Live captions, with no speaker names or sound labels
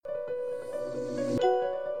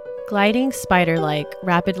Gliding spider-like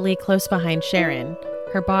rapidly close behind Sharon,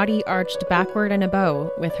 her body arched backward in a bow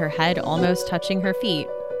with her head almost touching her feet,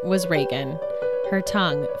 was Reagan, her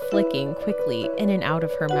tongue flicking quickly in and out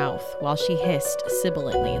of her mouth while she hissed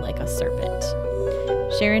sibilantly like a serpent.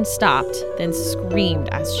 Sharon stopped, then screamed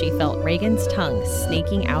as she felt Reagan's tongue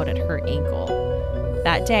snaking out at her ankle.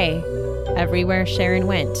 That day, everywhere Sharon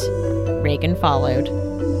went, Reagan followed.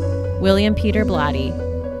 William Peter Blatty,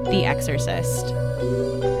 The Exorcist.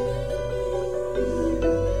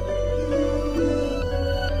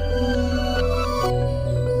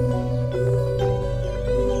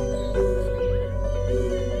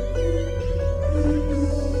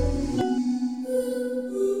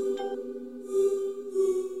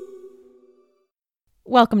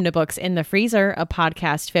 Welcome to Books in the Freezer, a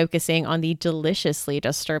podcast focusing on the deliciously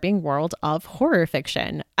disturbing world of horror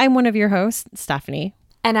fiction. I'm one of your hosts, Stephanie.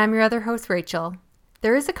 And I'm your other host, Rachel.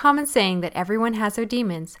 There is a common saying that everyone has their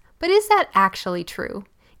demons, but is that actually true?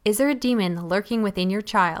 Is there a demon lurking within your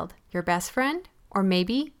child, your best friend, or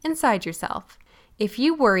maybe inside yourself? If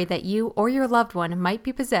you worry that you or your loved one might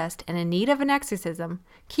be possessed and in need of an exorcism,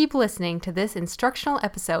 keep listening to this instructional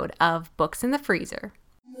episode of Books in the Freezer.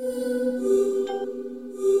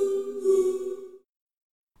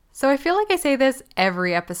 So I feel like I say this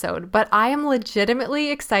every episode, but I am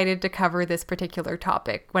legitimately excited to cover this particular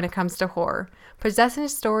topic when it comes to horror. Possession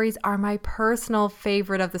stories are my personal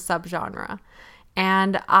favorite of the subgenre,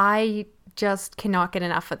 and I just cannot get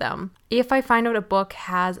enough of them. If I find out a book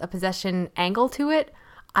has a possession angle to it,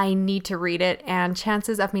 I need to read it, and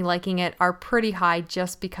chances of me liking it are pretty high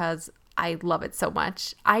just because I love it so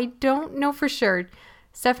much. I don't know for sure.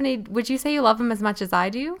 Stephanie, would you say you love them as much as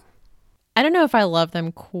I do? I don't know if I love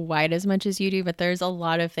them quite as much as you do, but there's a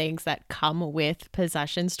lot of things that come with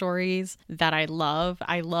possession stories that I love.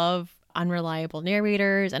 I love unreliable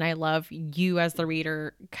narrators, and I love you as the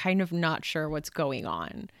reader kind of not sure what's going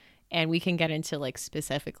on. And we can get into like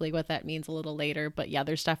specifically what that means a little later. But yeah,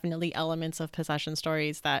 there's definitely elements of possession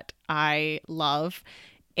stories that I love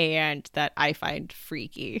and that I find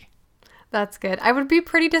freaky. That's good. I would be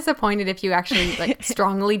pretty disappointed if you actually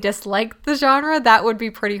strongly disliked the genre. That would be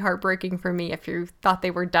pretty heartbreaking for me if you thought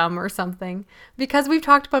they were dumb or something. Because we've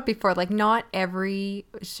talked about before, not every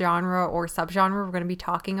genre or subgenre we're going to be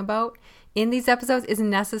talking about in these episodes isn't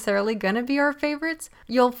necessarily going to be our favorites.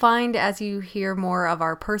 You'll find as you hear more of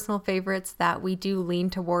our personal favorites that we do lean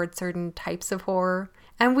towards certain types of horror.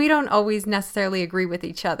 And we don't always necessarily agree with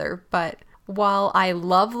each other, but while I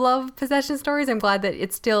love possession stories, I'm glad that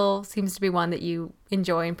it still seems to be one that you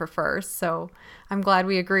enjoy and prefer. So I'm glad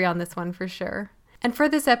we agree on this one for sure. And for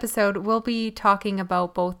this episode, we'll be talking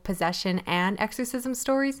about both possession and exorcism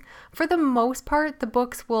stories. For the most part, the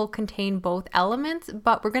books will contain both elements,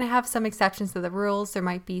 but we're going to have some exceptions to the rules. There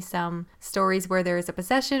might be some stories where there is a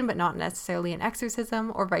possession, but not necessarily an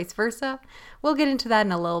exorcism, or vice versa. We'll get into that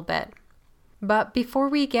in a little bit. But before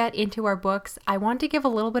we get into our books, I want to give a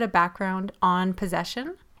little bit of background on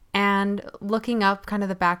possession and looking up kind of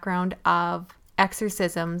the background of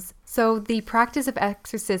exorcisms. So the practice of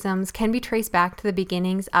exorcisms can be traced back to the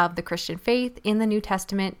beginnings of the Christian faith. In the New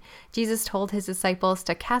Testament, Jesus told his disciples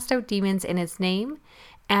to cast out demons in his name.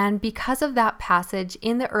 And because of that passage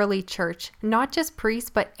in the early church, not just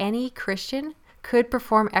priests, but any Christian could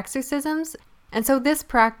perform exorcisms. And so this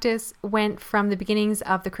practice went from the beginnings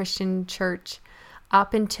of the Christian church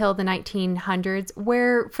up until the 1900s,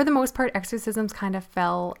 where for the most part, exorcisms kind of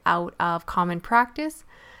fell out of common practice.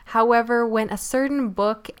 However, when a certain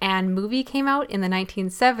book and movie came out in the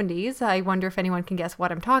 1970s, I wonder if anyone can guess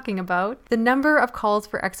what I'm talking about, the number of calls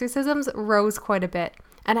for exorcisms rose quite a bit.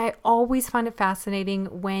 And I always find it fascinating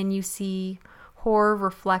when you see horror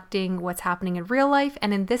reflecting what's happening in real life.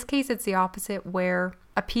 And in this case, it's the opposite, where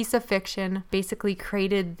a piece of fiction basically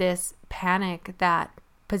created this panic that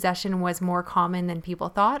possession was more common than people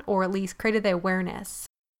thought, or at least created the awareness.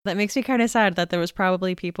 That makes me kind of sad that there was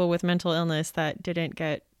probably people with mental illness that didn't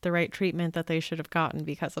get the right treatment that they should have gotten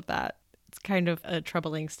because of that. It's kind of a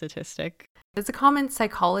troubling statistic. It's a common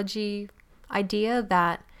psychology idea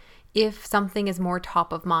that if something is more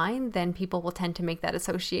top of mind, then people will tend to make that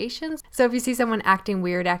association. So if you see someone acting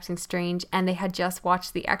weird, acting strange, and they had just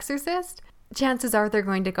watched The Exorcist, chances are they're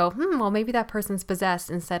going to go, well, maybe that person's possessed,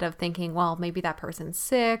 instead of thinking, well, maybe that person's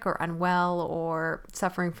sick or unwell or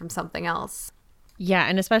suffering from something else. Yeah,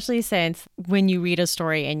 and especially since when you read a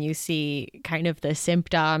story and you see kind of the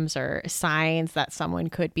symptoms or signs that someone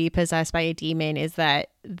could be possessed by a demon, is that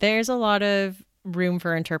there's a lot of room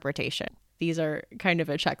for interpretation. these are kind of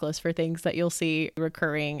a checklist for things that you'll see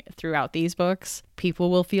recurring throughout these books.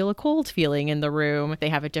 People will feel a cold feeling in the room. They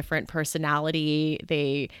have a different personality.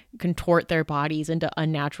 They contort their bodies into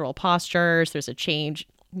unnatural postures. There's a change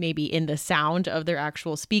maybe in the sound of their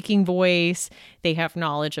actual speaking voice. They have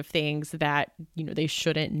knowledge of things that, they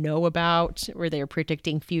shouldn't know about, or they're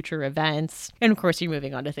predicting future events. And of course, you're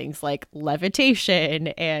moving on to things like levitation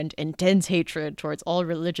and intense hatred towards all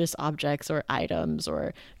religious objects or items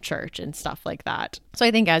or church and stuff like that. So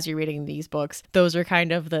I think as you're reading these books, those are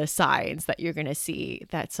kind of the signs that you're going to see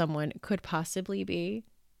that someone could possibly be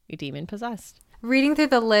demon possessed. Reading through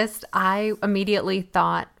the list, I immediately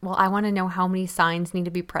thought, well, I want to know how many signs need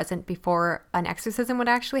to be present before an exorcism would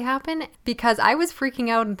actually happen, because I was freaking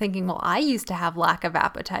out and thinking, well, I used to have lack of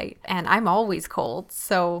appetite and I'm always cold.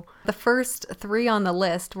 So the first 3 on the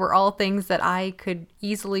list were all things that I could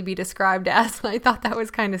easily be described as. I thought that was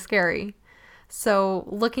kind of scary. So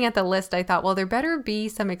looking at the list, I thought, well, there better be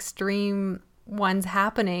some extreme ones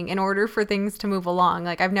happening in order for things to move along.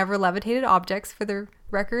 Like, I've never levitated objects, for the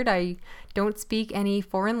record. I don't speak any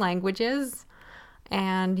foreign languages,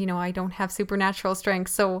 and I don't have supernatural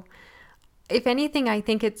strength. So if anything, I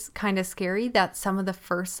think it's kind of scary that some of the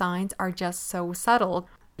first signs are just so subtle.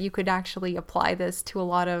 You could actually apply this to a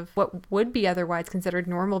lot of what would be otherwise considered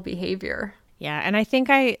normal behavior. Yeah, and I think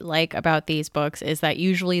I like about these books is that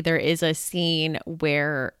usually there is a scene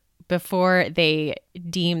where before they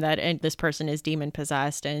deem that this person is demon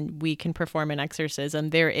possessed and we can perform an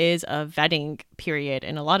exorcism, there is a vetting period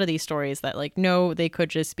in a lot of these stories that, like, no, they could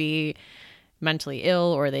just be mentally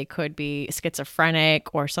ill, or they could be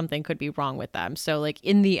schizophrenic, or something could be wrong with them. So like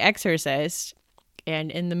in The Exorcist and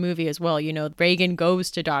in the movie as well, Regan goes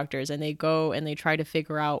to doctors and they go and they try to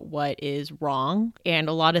figure out what is wrong. And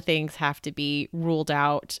a lot of things have to be ruled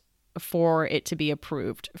out for it to be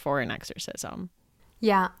approved for an exorcism.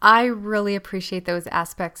 Yeah, I really appreciate those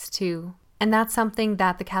aspects too. And that's something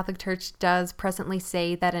that the Catholic Church does presently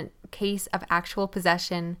say, that a case of actual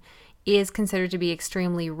possession is considered to be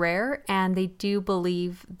extremely rare. And they do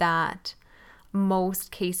believe that most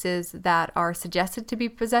cases that are suggested to be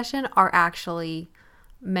possession are actually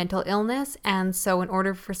mental illness. And so in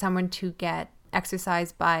order for someone to get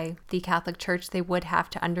exorcised by the Catholic Church, they would have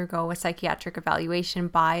to undergo a psychiatric evaluation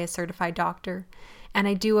by a certified doctor. And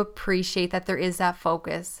I do appreciate that there is that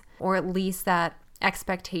focus, or at least that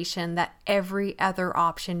expectation, that every other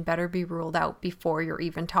option better be ruled out before you're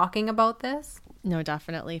even talking about this. No,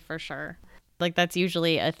 definitely, for sure. Like, that's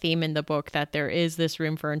usually a theme in the book, that there is this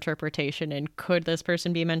room for interpretation, and could this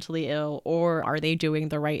person be mentally ill, or are they doing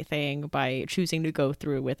the right thing by choosing to go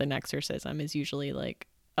through with an exorcism, is usually like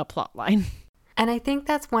a plot line. And I think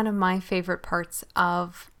that's one of my favorite parts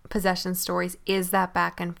of possession stories, is that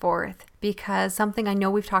back and forth, because something I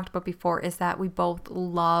know we've talked about before is that we both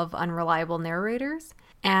love unreliable narrators.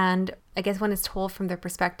 And I guess when it's told from the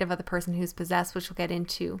perspective of the person who's possessed, which we'll get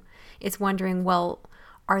into, it's wondering, well,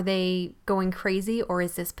 are they going crazy, or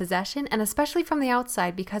is this possession? And especially from the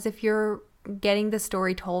outside, because if you're getting the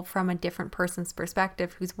story told from a different person's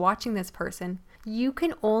perspective who's watching this person, you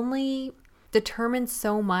can only determine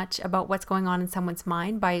so much about what's going on in someone's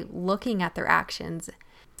mind by looking at their actions.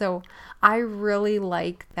 So I really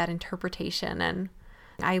like that interpretation, and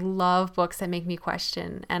I love books that make me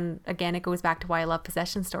question. And again, it goes back to why I love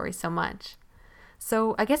possession stories so much.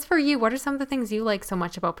 So I guess for you, what are some of the things you like so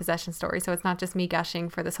much about possession stories? So it's not just me gushing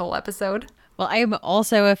for this whole episode. Well, I'm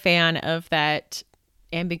also a fan of that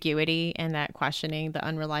ambiguity and that questioning, the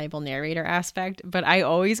unreliable narrator aspect. But I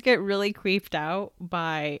always get really creeped out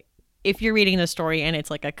by, if you're reading the story and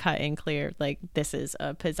it's like a cut and clear, like this is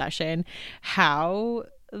a possession, how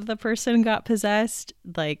the person got possessed.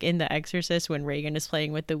 Like in The Exorcist, when Regan is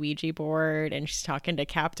playing with the Ouija board and she's talking to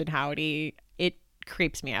Captain Howdy, it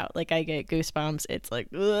creeps me out. Like, I get goosebumps. It's like,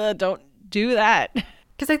 ugh, don't do that.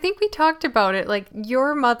 Because I think we talked about it. Like,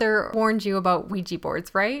 your mother warned you about Ouija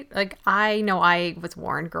boards, right? Like, I know I was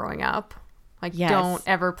warned growing up. Like, yes. Don't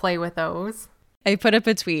ever play with those. I put up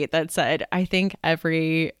a tweet that said, I think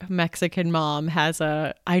every Mexican mom has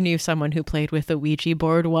a, I knew someone who played with a Ouija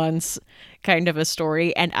board once kind of a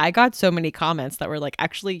story. And I got so many comments that were like,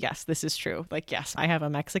 actually, yes, this is true. Like, yes, I have a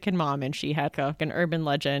Mexican mom and she had an urban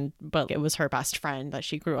legend, but it was her best friend that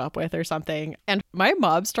she grew up with or something. And my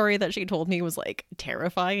mom's story that she told me was like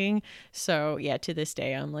terrifying. So yeah, to this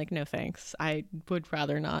day, I'm like, no, thanks. I would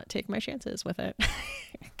rather not take my chances with it.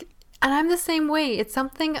 And I'm the same way. It's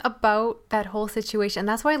something about that whole situation.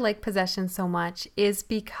 That's why I like possession so much, is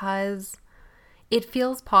because it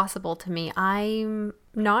feels possible to me. I'm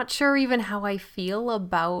not sure even how I feel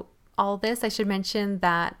about all this. I should mention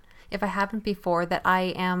that if I haven't before, that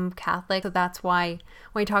I am Catholic. So that's why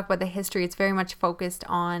when we talk about the history, it's very much focused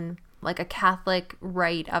on like a Catholic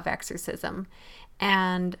rite of exorcism.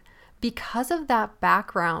 And because of that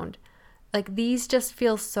background, like these just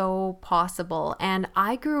feel so possible. And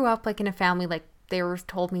I grew up like in a family, like they were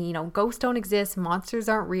told me, ghosts don't exist, monsters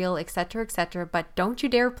aren't real, etc., etc. But don't you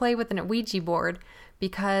dare play with an Ouija board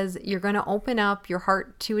because you're going to open up your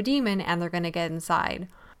heart to a demon and they're going to get inside.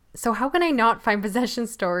 So how can I not find possession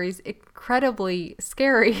stories incredibly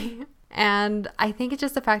scary? And I think it's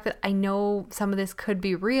just the fact that I know some of this could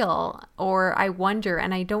be real, or I wonder,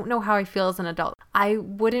 and I don't know how I feel as an adult. I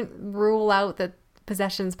wouldn't rule out that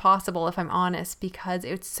possession's possible if I'm honest, because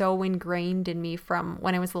it's so ingrained in me from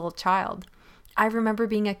when I was a little child. I remember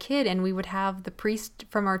being a kid and we would have the priest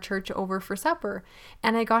from our church over for supper,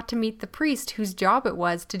 and I got to meet the priest whose job it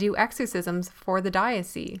was to do exorcisms for the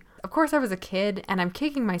diocese. Of course I was a kid and I'm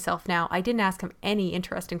kicking myself now. I didn't ask him any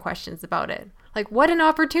interesting questions about it. Like, what an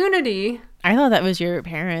opportunity. I thought that was your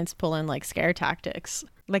parents pulling like scare tactics.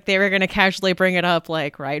 Like they were going to casually bring it up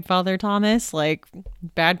like, right, Father Thomas? Like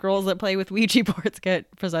bad girls that play with Ouija boards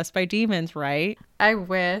get possessed by demons, right? I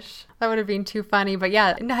wish. That would have been too funny. But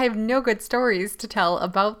yeah, I have no good stories to tell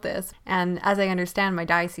about this. And as I understand, my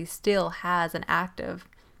diocese still has an active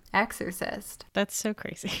exorcist. That's so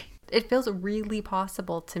crazy. It feels really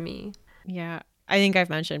possible to me. Yeah, I think I've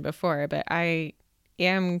mentioned before, but I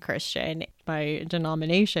am Christian. My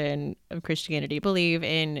denomination of Christianity believe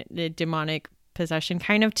in the demonic possession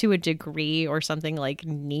kind of to a degree or something like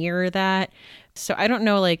near that. So I don't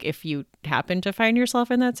know like if you happen to find yourself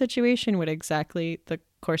in that situation, what exactly the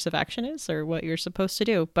course of action is or what you're supposed to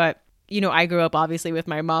do. But, I grew up obviously with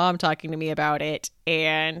my mom talking to me about it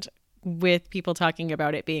and with people talking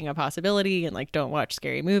about it being a possibility and like, don't watch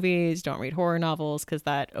scary movies, don't read horror novels because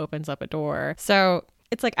that opens up a door. So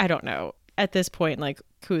it's like, I don't know. At this point, like,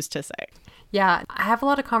 who's to say? Yeah, I have a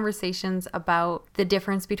lot of conversations about the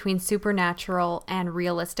difference between supernatural and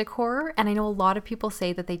realistic horror. And I know a lot of people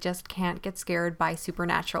say that they just can't get scared by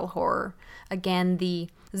supernatural horror. Again, the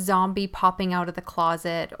zombie popping out of the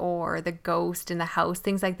closet or the ghost in the house,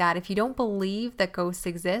 things like that. If you don't believe that ghosts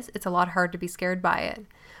exist, it's a lot hard to be scared by it.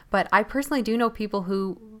 But I personally do know people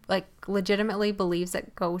who like legitimately believes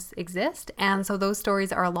that ghosts exist. And so those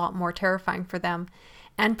stories are a lot more terrifying for them.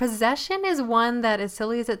 And possession is one that, as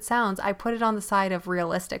silly as it sounds, I put it on the side of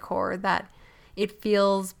realistic horror, that it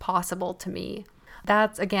feels possible to me.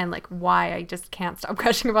 That's, again, like why I just can't stop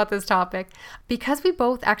gushing about this topic. Because we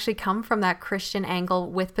both actually come from that Christian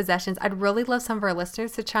angle with possessions, I'd really love some of our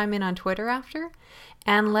listeners to chime in on Twitter after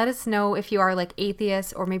and let us know if you are like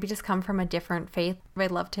atheists or maybe just come from a different faith.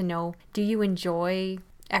 I'd love to know, do you enjoy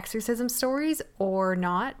exorcism stories or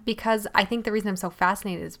not? Because I think the reason I'm so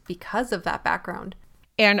fascinated is because of that background.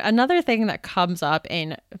 And another thing that comes up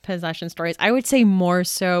in possession stories, I would say more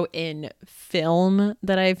so in film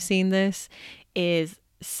that I've seen this, is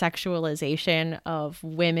sexualization of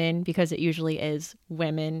women, because it usually is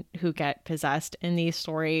women who get possessed in these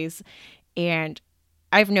stories. And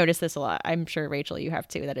I've noticed this a lot. I'm sure, Rachel, you have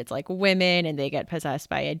too, that it's like women and they get possessed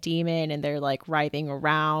by a demon and they're like writhing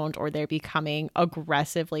around or they're becoming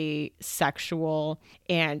aggressively sexual.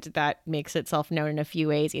 And that makes itself known in a few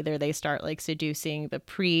ways. Either they start like seducing the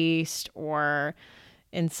priest or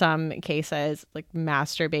in some cases like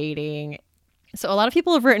masturbating. So a lot of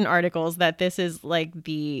people have written articles that this is like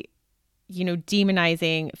the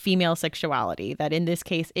demonizing female sexuality, that in this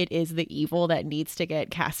case, it is the evil that needs to get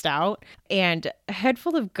cast out. And A Head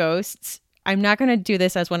Full of Ghosts, I'm not going to do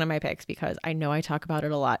this as one of my picks because I know I talk about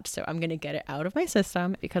it a lot. So I'm going to get it out of my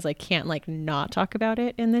system because I can't like not talk about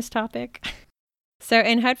it in this topic. So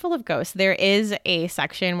in Head Full of Ghosts, there is a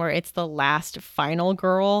section where it's the last final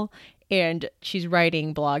girl. And she's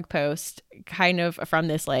writing blog posts kind of from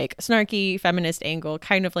this like snarky feminist angle,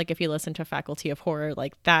 kind of like if you listen to Faculty of Horror,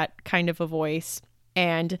 like that kind of a voice.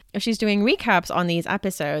 And she's doing recaps on these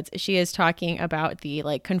episodes. She is talking about the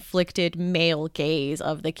like conflicted male gaze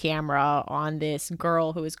of the camera on this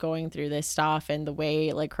girl who is going through this stuff and the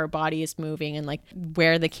way like her body is moving and like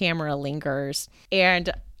where the camera lingers. And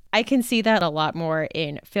I can see that a lot more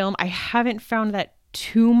in film. I haven't found that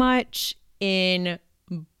too much in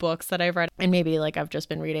books that I've read, and maybe like I've just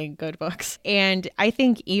been reading good books. And I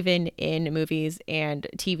think even in movies and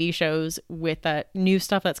TV shows with that new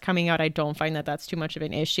stuff that's coming out, I don't find that that's too much of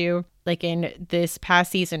an issue. Like in this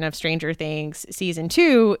past season of Stranger Things, season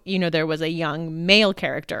 2, there was a young male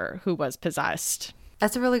character who was possessed.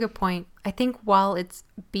 That's a really good point. I think while it's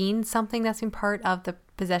been something that's been part of the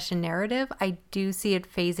possession narrative, I do see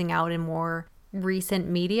it phasing out in more recent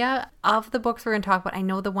media. Of the books we're going to talk about, I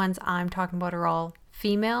know the ones I'm talking about are all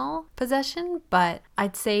female possession, but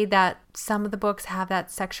I'd say that some of the books have that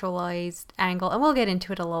sexualized angle, and we'll get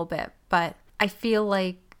into it a little bit, but I feel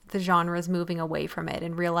like the genre is moving away from it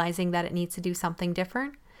and realizing that it needs to do something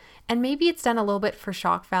different. And maybe it's done a little bit for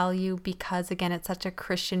shock value because, again, it's such a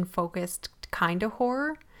Christian-focused kind of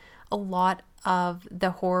horror. A lot of the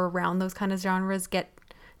horror around those kind of genres get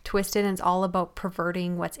twisted, and it's all about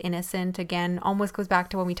perverting what's innocent. Again, almost goes back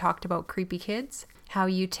to when we talked about Creepy Kids, how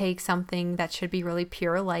you take something that should be really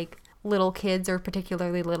pure, like little kids or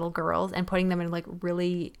particularly little girls, and putting them in like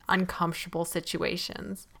really uncomfortable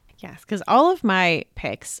situations. Yes, because all of my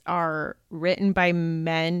picks are written by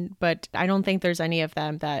men, but I don't think there's any of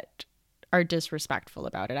them that are disrespectful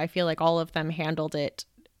about it. I feel like all of them handled it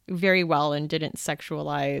very well and didn't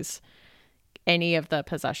sexualize any of the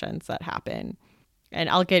possessions that happen. And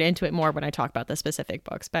I'll get into it more when I talk about the specific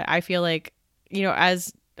books, but I feel like, you know,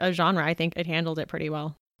 as a genre, I think it handled it pretty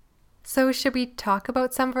well. So should we talk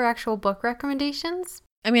about some of our actual book recommendations?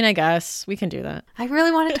 I mean, I guess we can do that. I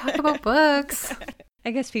really want to talk about books. I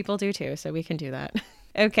guess people do too, so we can do that.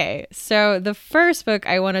 Okay, so the first book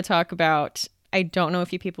I want to talk about, I don't know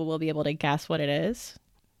if you people will be able to guess what it is.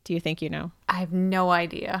 Do you think you know? I have no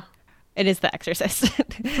idea. It is The Exorcist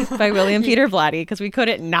by William Peter Blatty, because we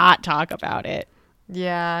couldn't not talk about it.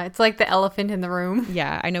 Yeah, it's like the elephant in the room.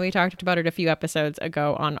 Yeah, I know we talked about it a few episodes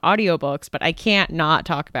ago on audiobooks, but I can't not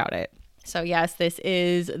talk about it. So yes, this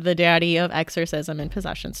is the daddy of exorcism and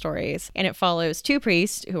possession stories, and it follows two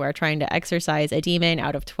priests who are trying to exorcise a demon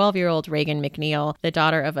out of 12-year-old Regan McNeil, the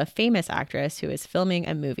daughter of a famous actress who is filming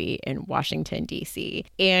a movie in Washington, D.C.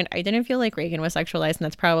 And I didn't feel like Regan was sexualized, and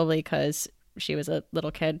that's probably because she was a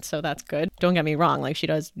little kid, so that's good. Don't get me wrong, like she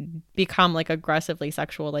does become like aggressively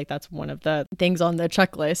sexual, like that's one of the things on the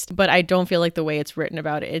checklist, but I don't feel like the way it's written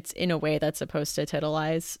about it, it's in a way that's supposed to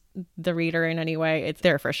titilize the reader in any way. It's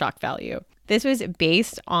there for shock value. This was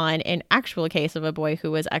based on an actual case of a boy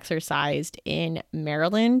who was exorcised in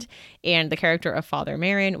Maryland, and the character of Father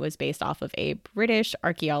Merrin was based off of a British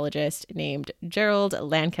archaeologist named Gerald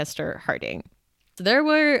Lancaster Harding. So there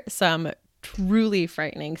were some truly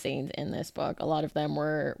frightening scenes in this book. A lot of them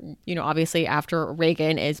were, you know, obviously after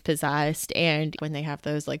Regan is possessed and when they have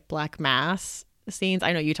those like black mass scenes.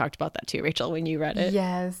 I know you talked about that too, Rachel, when you read it.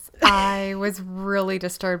 Yes, I was really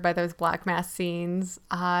disturbed by those black mass scenes.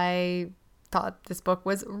 I thought this book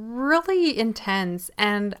was really intense,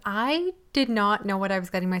 and I did not know what I was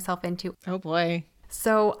getting myself into. Oh boy.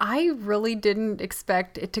 So I really didn't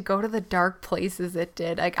expect it to go to the dark places it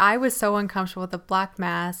did. Like, I was so uncomfortable with the black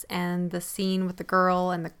mass and the scene with the girl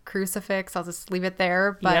and the crucifix. I'll just leave it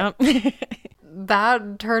there. But yep.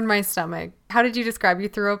 That turned my stomach. How did you describe? You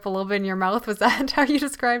threw up a little bit in your mouth. Was that how you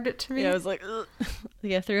described it to me? Yeah, I was like, ugh.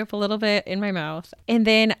 Yeah, I threw up a little bit in my mouth. And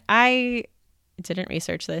then I didn't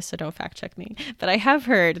research this, so don't fact check me. But I have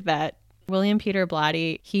heard that William Peter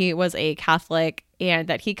Blatty, he was a Catholic, and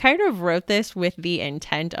that he kind of wrote this with the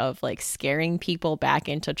intent of like scaring people back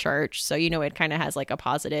into church. So, you know, it kind of has like a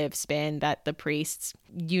positive spin that the priests,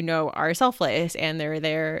 you know, are selfless and they're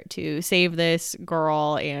there to save this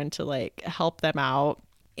girl and to like help them out.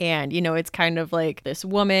 And, you know, it's kind of like this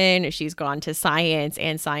woman, she's gone to science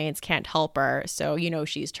and science can't help her. So, you know,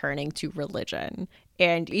 she's turning to religion.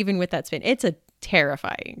 And even with that spin, it's a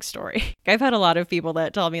terrifying story. I've had a lot of people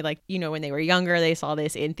that tell me, like, you know, when they were younger, they saw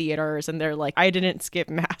this in theaters and they're like, I didn't skip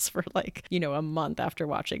mass for like, you know, a month after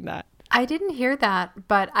watching that. I didn't hear that,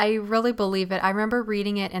 but I really believe it. I remember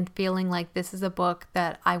reading it and feeling like this is a book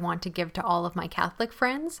that I want to give to all of my Catholic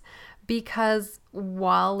friends, because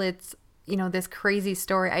while it's, you know, this crazy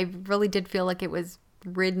story, I really did feel like it was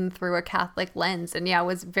written through a Catholic lens. And yeah, it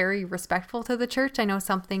was very respectful to the church. I know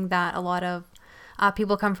something that a lot of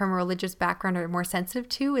people come from a religious background are more sensitive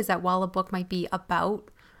to is that while a book might be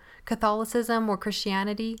about Catholicism or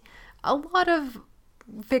Christianity, a lot of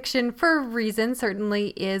fiction, for a reason, certainly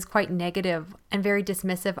is quite negative and very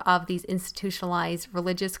dismissive of these institutionalized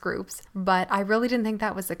religious groups. But I really didn't think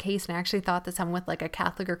that was the case, and I actually thought that someone with like a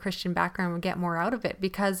Catholic or Christian background would get more out of it,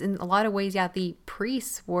 because in a lot of ways, yeah, the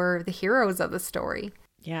priests were the heroes of the story.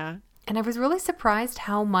 Yeah. And I was really surprised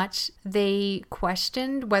how much they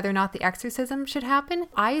questioned whether or not the exorcism should happen.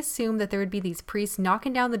 I assumed that there would be these priests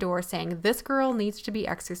knocking down the door saying, this girl needs to be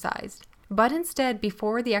exorcised. But instead,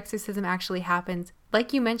 before the exorcism actually happens,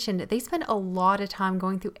 like you mentioned, they spend a lot of time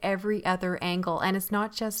going through every other angle. And it's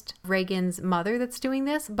not just Regan's mother that's doing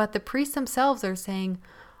this, but the priests themselves are saying,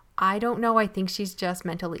 I don't know, I think she's just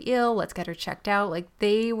mentally ill. Let's get her checked out. Like,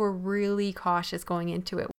 they were really cautious going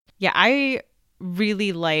into it. Yeah, I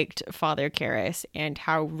really liked Father Karras and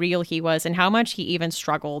how real he was and how much he even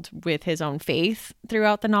struggled with his own faith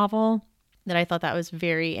throughout the novel. that I thought that was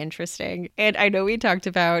very interesting. And I know we talked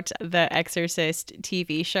about the Exorcist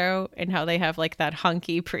TV show and how they have like that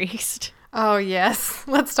hunky priest. Oh, yes.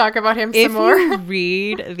 Let's talk about him some more. If you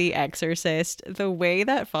read The Exorcist, the way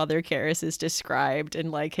that Father Karras is described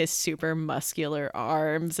and like his super muscular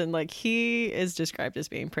arms, and like he is described as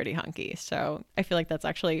being pretty hunky. So I feel like that's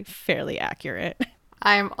actually fairly accurate.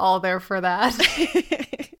 I'm all there for that.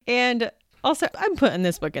 And also, I'm putting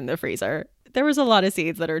this book in the freezer. There was a lot of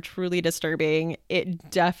scenes that are truly disturbing.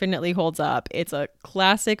 It definitely holds up. It's a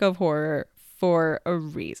classic of horror for a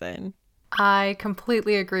reason. I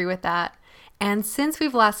completely agree with that. And since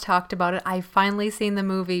we've last talked about it, I've finally seen the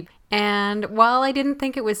movie. And while I didn't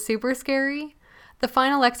think it was super scary, the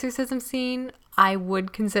final exorcism scene I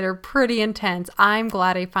would consider pretty intense. I'm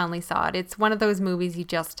glad I finally saw it. It's one of those movies you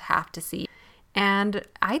just have to see. And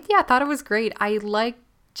I thought it was great. I liked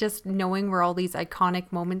just knowing where all these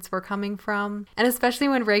iconic moments were coming from. And especially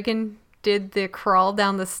when Regan did the crawl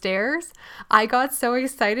down the stairs, I got so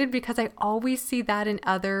excited because I always see that in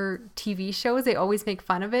other TV shows. They always make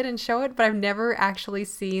fun of it and show it, but I've never actually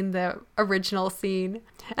seen the original scene.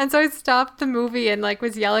 And so I stopped the movie and like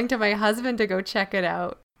was yelling to my husband to go check it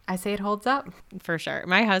out. I say it holds up. For sure.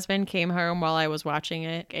 My husband came home while I was watching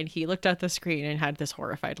it and he looked at the screen and had this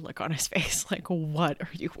horrified look on his face. Like, what are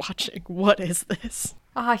you watching? What is this?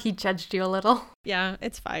 He judged you a little. Yeah,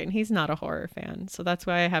 it's fine. He's not a horror fan. So that's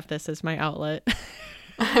why I have this as my outlet.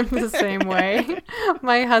 I'm the same way.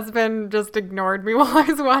 My husband just ignored me while I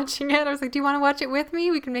was watching it. I was like, do you want to watch it with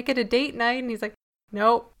me? We can make it a date night. And he's like,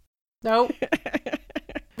 nope.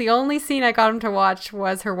 The only scene I got him to watch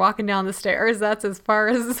was her walking down the stairs. That's as far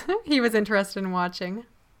as he was interested in watching.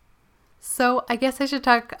 So I guess I should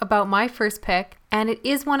talk about my first pick. And it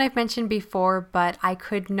is one I've mentioned before, but I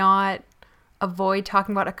could not avoid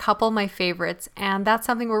talking about a couple of my favorites. And that's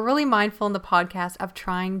something we're really mindful in the podcast of,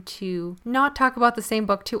 trying to not talk about the same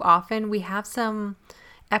book too often. We have some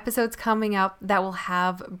episodes coming up that will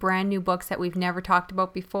have brand new books that we've never talked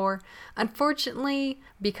about before. Unfortunately,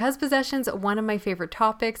 because possession's one of my favorite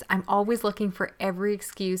topics, I'm always looking for every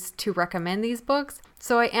excuse to recommend these books.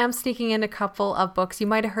 So I am sneaking in a couple of books you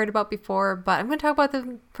might have heard about before, but I'm going to talk about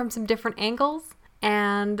them from some different angles.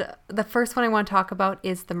 And the first one I want to talk about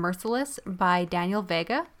is The Merciless by Daniel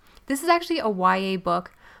Vega. This is actually a YA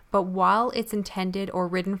book, but while it's intended or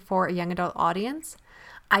written for a young adult audience,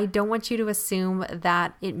 I don't want you to assume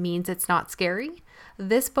that it means it's not scary.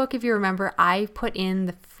 This book, if you remember, I put in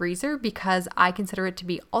the freezer because I consider it to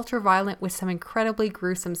be ultra violent with some incredibly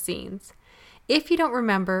gruesome scenes. If you don't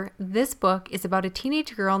remember, this book is about a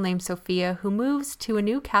teenage girl named Sophia who moves to a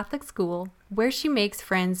new Catholic school where she makes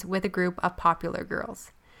friends with a group of popular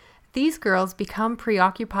girls. These girls become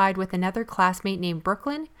preoccupied with another classmate named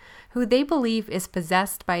Brooklyn, who they believe is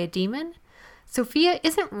possessed by a demon. Sophia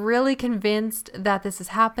isn't really convinced that this is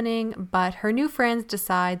happening, but her new friends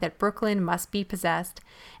decide that Brooklyn must be possessed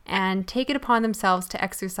and take it upon themselves to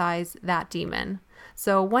exorcise that demon.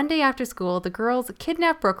 So one day after school, the girls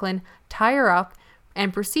kidnap Brooklyn, tie her up,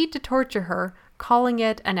 and proceed to torture her, calling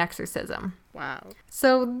it an exorcism. Wow.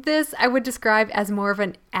 So this I would describe as more of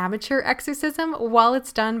an amateur exorcism. While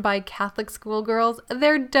it's done by Catholic schoolgirls,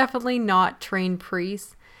 they're definitely not trained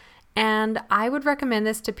priests. And I would recommend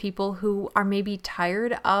this to people who are maybe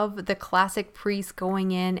tired of the classic priest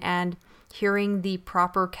going in and hearing the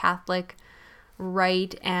proper Catholic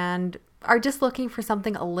rite and are just looking for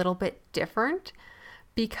something a little bit different,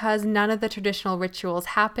 because none of the traditional rituals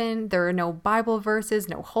happen. There are no Bible verses,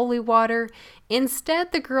 no holy water.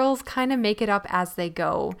 Instead, the girls kind of make it up as they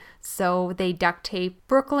go. So they duct tape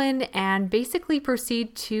Brooklyn and basically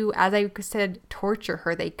proceed to, as I said, torture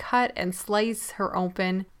her. They cut and slice her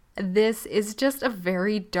open. This is just a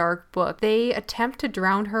very dark book. They attempt to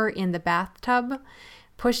drown her in the bathtub,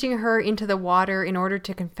 pushing her into the water in order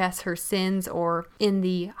to confess her sins, or in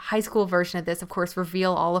the high school version of this, of course,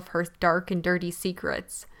 reveal all of her dark and dirty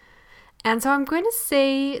secrets. And so I'm going to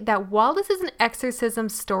say that while this is an exorcism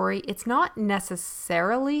story, it's not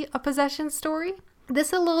necessarily a possession story. This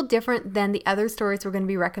is a little different than the other stories we're going to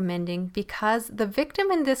be recommending because the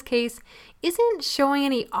victim in this case isn't showing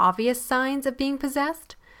any obvious signs of being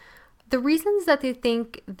possessed. The reasons that they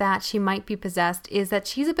think that she might be possessed is that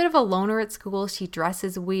she's a bit of a loner at school. She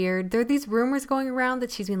dresses weird. There are these rumors going around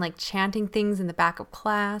that she's been like chanting things in the back of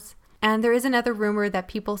class. And there is another rumor that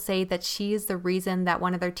people say that she is the reason that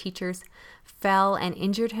one of their teachers fell and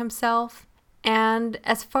injured himself. And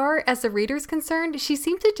as far as the reader's concerned, she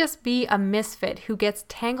seems to just be a misfit who gets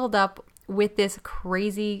tangled up with this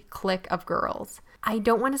crazy clique of girls. I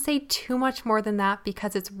don't want to say too much more than that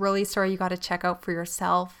because it's really a story you got to check out for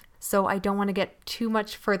yourself. So I don't want to get too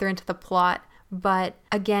much further into the plot, But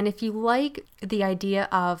again, if you like the idea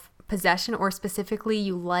of possession, or specifically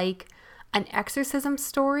you like an exorcism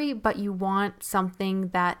story, but you want something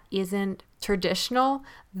that isn't traditional,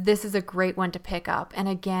 this is a great one to pick up. And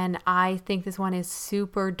again, I think this one is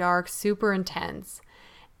super dark, super intense,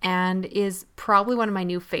 and is probably one of my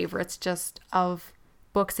new favorites just of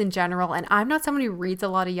books in general. And I'm not someone who reads a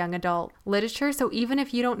lot of young adult literature, so even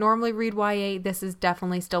if you don't normally read YA, this is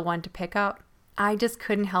definitely still one to pick up. I just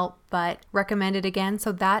couldn't help but recommend it again.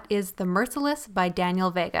 So that is The Merciless by Daniel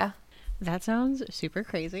Vega. That sounds super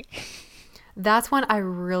crazy. That's one I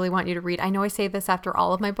really want you to read. I know I say this after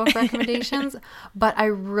all of my book recommendations, but I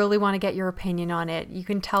really want to get your opinion on it. You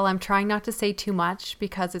can tell I'm trying not to say too much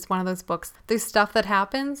because it's one of those books. There's stuff that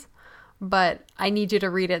happens, but I need you to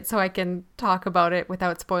read it so I can talk about it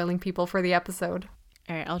without spoiling people for the episode.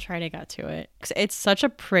 All right, I'll try to get to it. It's such a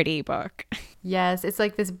pretty book. Yes, it's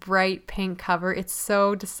like this bright pink cover. It's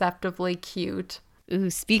so deceptively cute. Ooh,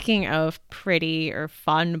 speaking of pretty or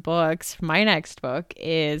fun books, my next book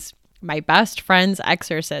is My Best Friend's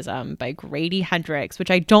Exorcism by Grady Hendrix,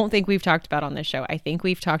 which I don't think we've talked about on this show. I think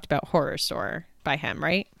we've talked about Horrorstör by him,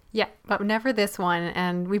 right? Yeah, but never this one,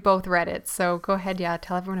 and we both read it. So go ahead,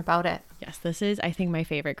 tell everyone about it. Yes, this is, I think, my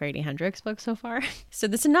favorite Grady Hendrix book so far. So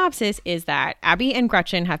the synopsis is that Abby and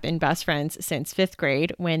Gretchen have been best friends since 5th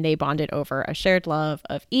grade when they bonded over a shared love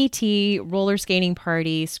of E.T., roller skating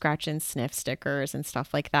parties, scratch and sniff stickers, and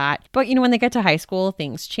stuff like that. But, when they get to high school,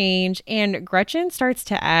 things change, and Gretchen starts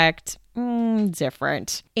to act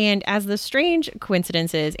different. And as the strange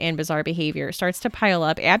coincidences and bizarre behavior starts to pile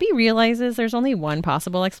up, Abby realizes there's only one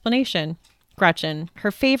possible explanation. Gretchen,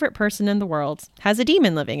 her favorite person in the world, has a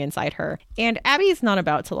demon living inside her, and Abby's not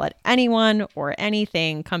about to let anyone or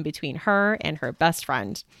anything come between her and her best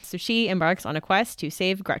friend. So she embarks on a quest to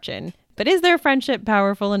save Gretchen. But is their friendship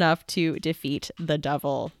powerful enough to defeat the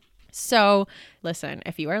devil? So listen,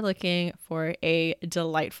 if you are looking for a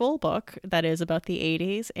delightful book that is about the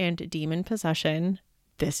 80s and demon possession,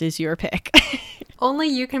 this is your pick. Only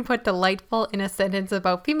you can put delightful in a sentence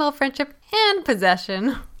about female friendship and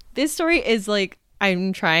possession. This story is like,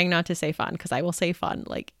 I'm trying not to say fun because I will say fun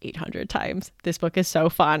like 800 times. This book is so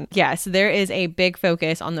fun. Yes, there is a big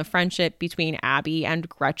focus on the friendship between Abby and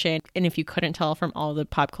Gretchen. And if you couldn't tell from all the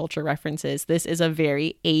pop culture references, this is a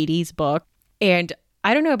very 80s book. And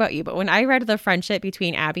I don't know about you, but when I read the friendship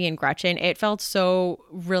between Abby and Gretchen, it felt so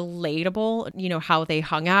relatable, how they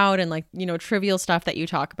hung out and trivial stuff that you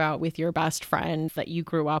talk about with your best friend that you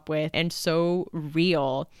grew up with, and so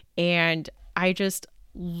real. And I just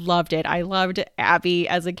loved it. I loved Abby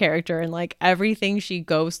as a character and everything she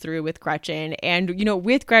goes through with Gretchen. And,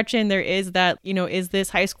 with Gretchen, there is that, is this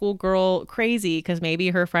high school girl crazy? Because maybe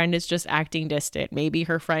her friend is just acting distant. Maybe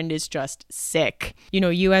her friend is just sick.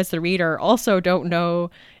 You as the reader also don't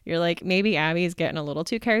know. You're like, maybe Abby's getting a little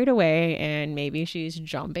too carried away and maybe she's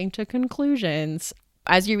jumping to conclusions.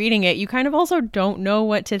 As you're reading it, you kind of also don't know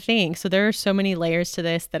what to think. So there are so many layers to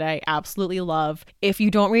this that I absolutely love. If you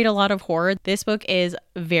don't read a lot of horror, this book is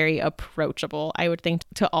very approachable, I would think,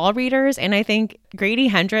 to all readers. And I think Grady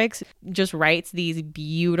Hendrix just writes these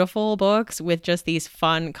beautiful books with just these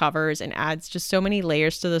fun covers and adds just so many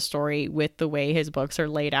layers to the story with the way his books are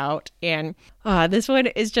laid out. And this one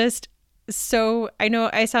is just so, I know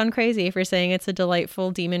I sound crazy for saying it's a delightful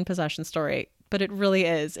demon possession story, but it really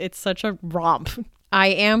is. It's such a romp. I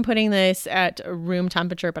am putting this at room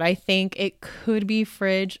temperature, but I think it could be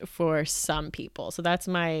fridge for some people. So that's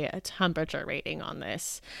my temperature rating on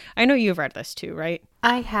this. I know you've read this too, right?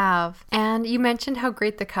 I have. And you mentioned how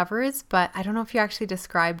great the cover is, but I don't know if you actually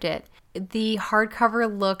described it. The hardcover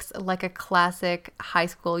looks like a classic high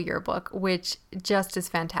school yearbook, which just is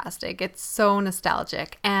fantastic. It's so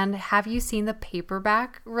nostalgic. And have you seen the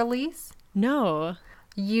paperback release? No.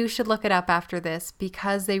 You should look it up after this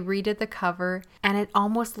because they redid the cover and it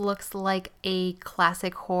almost looks like a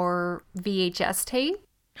classic horror VHS tape.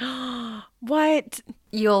 What?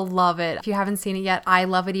 You'll love it. If you haven't seen it yet, I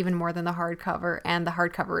love it even more than the hardcover, and the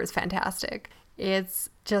hardcover is fantastic. It's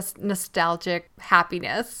just nostalgic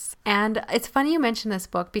happiness. And it's funny you mention this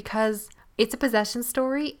book because it's a possession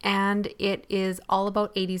story and it is all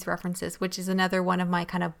about 80s references, which is another one of my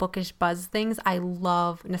kind of bookish buzz things. I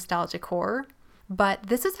love nostalgic horror. But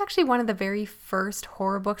this is actually one of the very first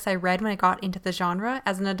horror books I read when I got into the genre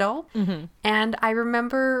as an adult. Mm-hmm. And I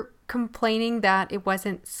remember complaining that it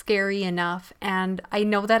wasn't scary enough. And I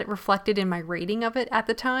know that it reflected in my rating of it at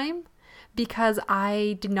the time because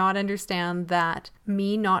I did not understand that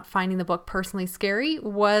me not finding the book personally scary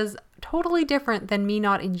was totally different than me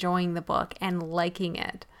not enjoying the book and liking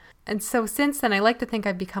it. And so since then, I like to think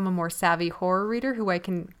I've become a more savvy horror reader who I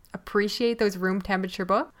can appreciate those room temperature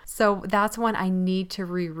books. So that's one I need to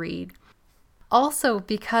reread. Also,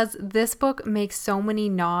 because this book makes so many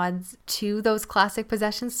nods to those classic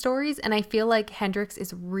possession stories, and I feel like Hendricks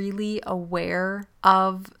is really aware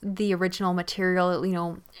of the original material, you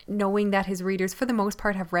know, knowing that his readers for the most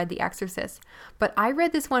part have read The Exorcist. But I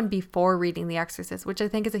read this one before reading The Exorcist, which I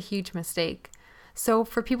think is a huge mistake. So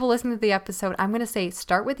for people listening to the episode, I'm going to say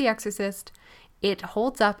start with The Exorcist. It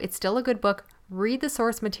holds up. It's still a good book. Read the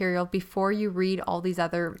source material before you read all these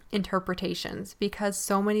other interpretations, because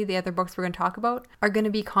so many of the other books we're going to talk about are going to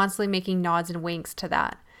be constantly making nods and winks to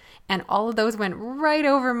that. And all of those went right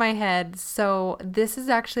over my head. So this is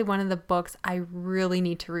actually one of the books I really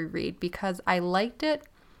need to reread because I liked it,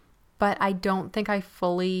 but I don't think I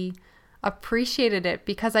fully appreciated it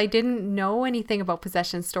because I didn't know anything about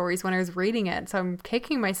possession stories when I was reading it. So I'm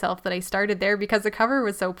kicking myself that I started there because the cover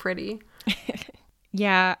was so pretty.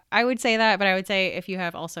 Yeah, I would say that, but I would say if you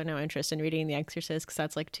have also no interest in reading The Exorcist, because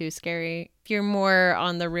that's like too scary. If you're more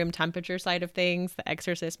on the room temperature side of things, The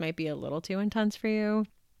Exorcist might be a little too intense for you.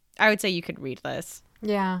 I would say you could read this.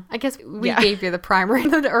 Yeah, I guess we gave you the primer in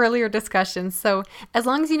the earlier discussions. So as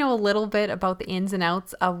long as you know a little bit about the ins and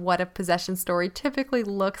outs of what a possession story typically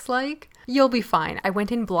looks like, you'll be fine. I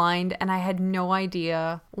went in blind and I had no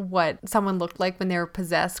idea what someone looked like when they were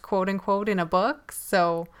possessed, quote unquote, in a book.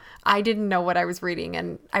 So I didn't know what I was reading,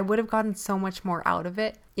 and I would have gotten so much more out of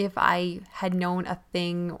it if I had known a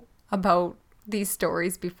thing about these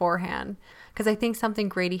stories beforehand. Because I think something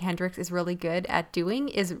Grady Hendrix is really good at doing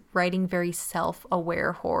is writing very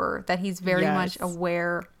self-aware horror, that he's very much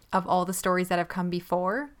aware of all the stories that have come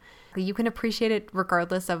before. You can appreciate it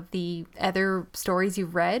regardless of the other stories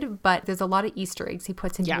you've read, but there's a lot of Easter eggs he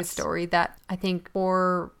puts into his story that I think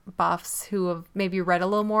for buffs who have maybe read a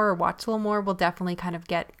little more or watched a little more will definitely kind of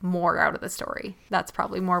get more out of the story. That's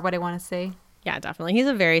probably more what I want to say. Yeah, definitely. He's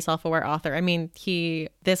a very self-aware author. I mean,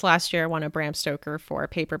 this last year won a Bram Stoker for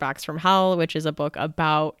Paperbacks from Hell, which is a book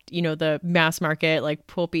about, you know, the mass market, like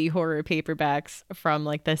pulpy horror paperbacks from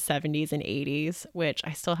like the 70s and 80s, which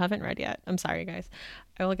I still haven't read yet. I'm sorry, guys.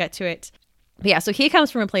 I will get to it. But yeah, so he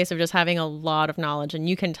comes from a place of just having a lot of knowledge, and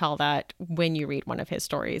you can tell that when you read one of his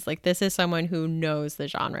stories. Like, this is someone who knows the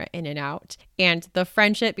genre in and out. And the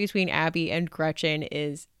friendship between Abby and Gretchen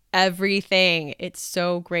is everything. It's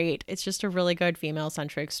so great. It's just a really good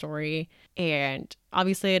female-centric story, and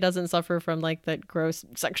obviously it doesn't suffer from like the gross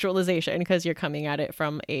sexualization because you're coming at it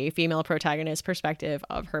from a female protagonist perspective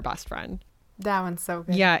of her best friend. That one's so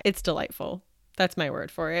good. Yeah, it's delightful. That's my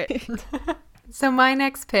word for it. So my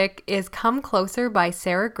next pick is Come Closer by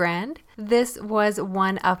Sarah Grand. This was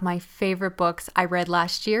one of my favorite books I read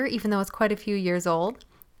last year, even though it's quite a few years old.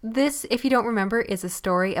 This, if you don't remember, is a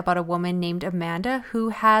story about a woman named Amanda who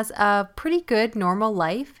has a pretty good normal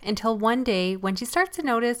life until one day when she starts to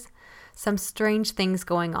notice some strange things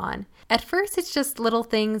going on. At first, it's just little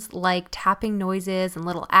things like tapping noises and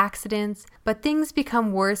little accidents, but things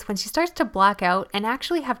become worse when she starts to black out and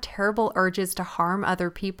actually have terrible urges to harm other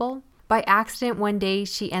people. By accident, one day,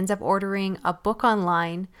 she ends up ordering a book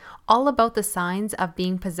online all about the signs of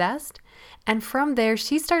being possessed. And from there,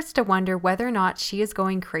 she starts to wonder whether or not she is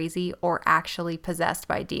going crazy or actually possessed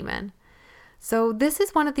by a demon. So this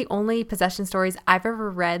is one of the only possession stories I've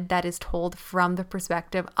ever read that is told from the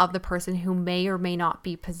perspective of the person who may or may not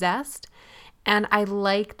be possessed. And I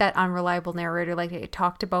like that unreliable narrator like I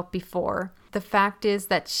talked about before. The fact is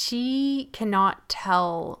that she cannot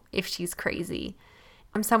tell if she's crazy.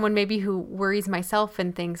 I'm someone maybe who worries myself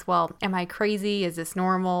and thinks, well, am I crazy? Is this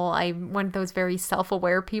normal? I'm one of those very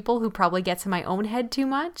self-aware people who probably gets in my own head too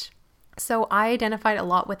much. So I identified a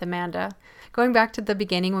lot with Amanda. Going back to the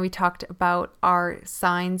beginning when we talked about our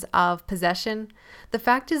signs of possession, the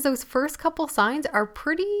fact is those first couple signs are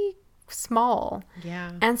pretty small.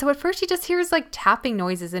 Yeah. And so at first she just hears like tapping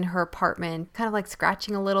noises in her apartment, kind of like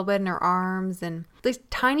scratching a little bit in her arms, and these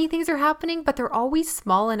tiny things are happening, but they're always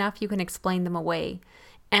small enough you can explain them away.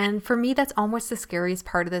 And for me, that's almost the scariest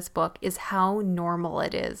part of this book is how normal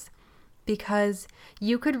it is. Because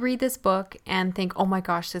you could read this book and think, oh my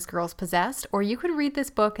gosh, this girl's possessed. Or you could read this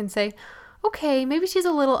book and say, okay, maybe she's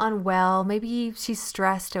a little unwell. Maybe she's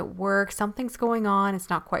stressed at work. Something's going on. It's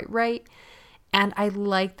not quite right. And I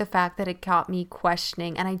like the fact that it got me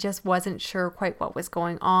questioning and I just wasn't sure quite what was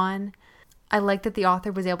going on. I like that the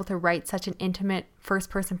author was able to write such an intimate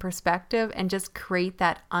first-person perspective and just create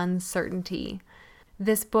that uncertainty.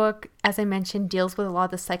 This book, as I mentioned, deals with a lot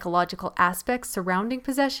of the psychological aspects surrounding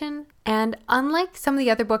possession. And unlike some of the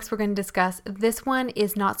other books we're going to discuss, this one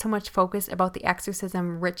is not so much focused about the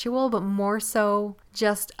exorcism ritual, but more so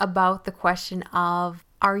just about the question of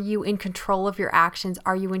Are you in control of your actions?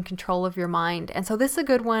 Are you in control of your mind? And so this is a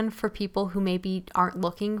good one for people who maybe aren't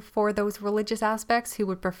looking for those religious aspects, who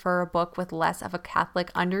would prefer a book with less of a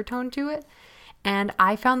Catholic undertone to it. And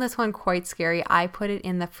I found this one quite scary. I put it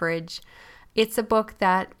in the fridge. It's a book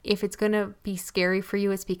that if it's going to be scary for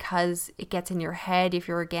you, it's because it gets in your head. If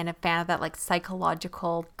you're, again, a fan of that like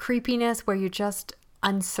psychological creepiness where you're just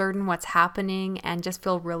uncertain what's happening and just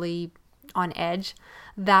feel really on edge,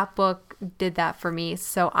 that book did that for me.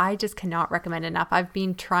 So I just cannot recommend enough. I've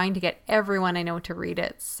been trying to get everyone I know to read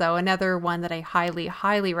it. So another one that I highly,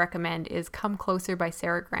 highly recommend is Come Closer by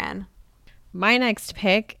Sarah Gran. My next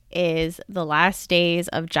pick is The Last Days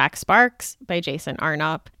of Jack Sparks by Jason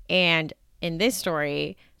Arnott. And in this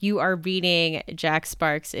story, you are reading Jack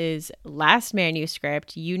Sparks' last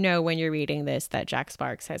manuscript. You know when you're reading this that Jack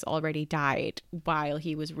Sparks has already died while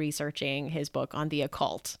he was researching his book on the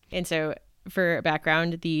occult. And so for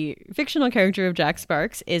background, the fictional character of Jack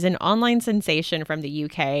Sparks is an online sensation from the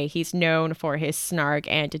UK. He's known for his snark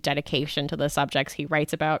and dedication to the subjects he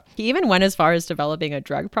writes about. He even went as far as developing a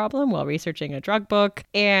drug problem while researching a drug book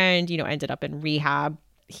and, ended up in rehab.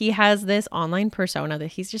 He has this online persona that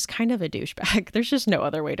he's just kind of a douchebag. There's just no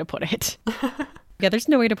other way to put it. Yeah, there's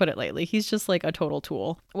no way to put it lightly. He's just like a total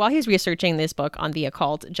tool. While he's researching this book on the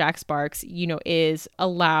occult, Jack Sparks, is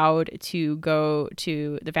allowed to go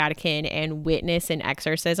to the Vatican and witness an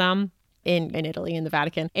exorcism in Italy, in the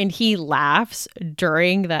Vatican. And he laughs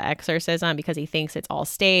during the exorcism because he thinks it's all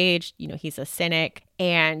staged. He's a cynic.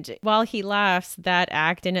 And while he laughs, that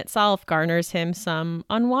act in itself garners him some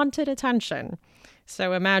unwanted attention.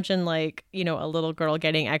 So imagine a little girl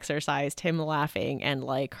getting exercised, him laughing and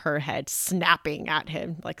her head snapping at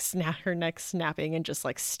him, her neck snapping and just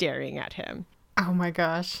staring at him. Oh my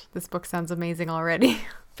gosh, this book sounds amazing already.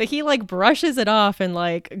 But he brushes it off and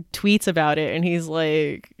tweets about it. And he's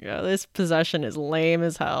like, yeah, this possession is lame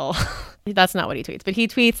as hell. That's not what he tweets. But he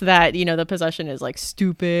tweets that, the possession is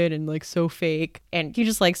stupid and so fake. And he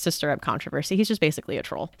just likes to stir up controversy. He's just basically a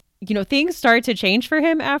troll. Things start to change for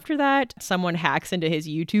him after that. Someone hacks into his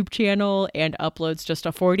YouTube channel and uploads just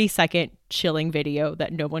a 40-second chilling video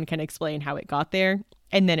that no one can explain how it got there.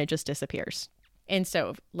 And then it just disappears. And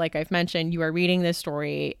so, like I've mentioned, you are reading this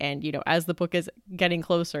story and, as the book is getting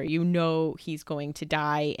closer, he's going to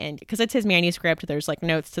die. And because it's his manuscript, there's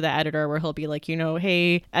notes to the editor where he'll be like,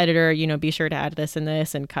 hey, editor, be sure to add this and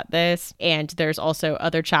this and cut this. And there's also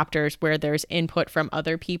other chapters where there's input from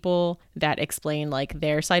other people that explain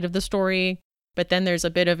their side of the story. But then there's a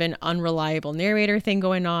bit of an unreliable narrator thing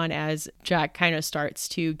going on as Jack kind of starts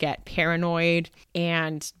to get paranoid.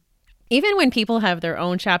 And even when people have their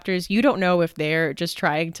own chapters, you don't know if they're just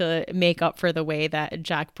trying to make up for the way that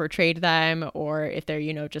Jack portrayed them or if they're,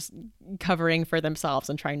 just covering for themselves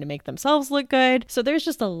and trying to make themselves look good. So there's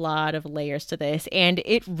just a lot of layers to this, and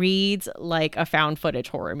it reads like a found footage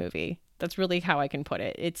horror movie. That's really how I can put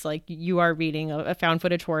it. It's like you are reading a found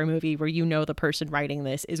footage horror movie where the person writing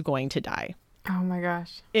this is going to die. Oh my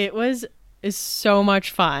gosh. Is so much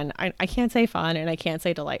fun. I can't say fun and I can't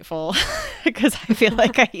say delightful because I feel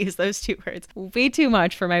like I use those two words way too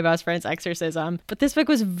much for my best friend's exorcism. But this book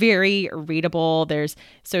was very readable. There's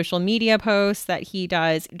social media posts that he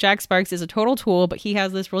does. Jack Sparks is a total tool, but he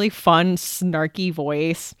has this really fun, snarky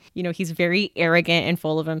voice. He's very arrogant and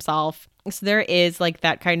full of himself. So there is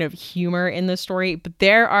that kind of humor in the story, but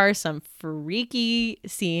there are some freaky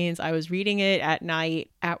scenes. I was reading it at night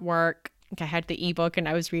at work. I had the ebook and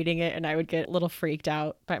I was reading it and I would get a little freaked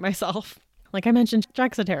out by myself. Like I mentioned,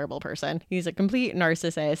 Jack's a terrible person. He's a complete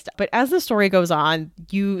narcissist. But as the story goes on,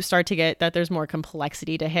 you start to get that there's more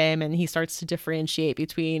complexity to him and he starts to differentiate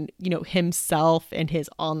between, himself and his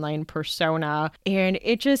online persona. And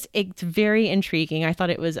it's very intriguing. I thought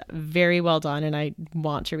it was very well done and I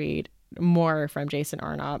want to read more from Jason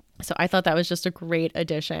Arnott. So I thought that was just a great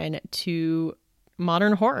addition to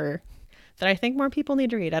modern horror that I think more people need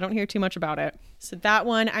to read. I don't hear too much about it. So that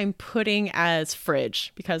one I'm putting as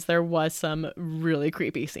fridge because there was some really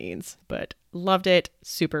creepy scenes, but loved it.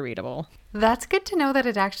 Super readable. That's good to know that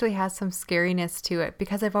it actually has some scariness to it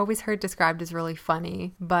because I've always heard described as really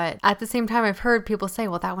funny. But at the same time, I've heard people say,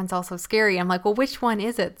 well, that one's also scary. I'm like, well, which one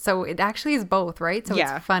is it? So it actually is both, right? So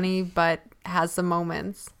yeah. It's funny, but has some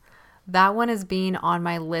moments. That one has been on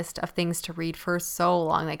my list of things to read for so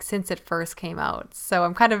long, since it first came out. So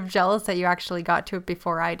I'm kind of jealous that you actually got to it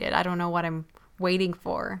before I did. I don't know what I'm waiting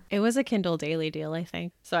for. It was a Kindle Daily deal, I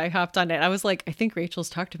think. So I hopped on it. I was like, I think Rachel's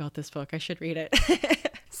talked about this book. I should read it.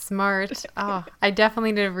 Smart. Oh, I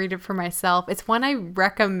definitely need to read it for myself. It's one I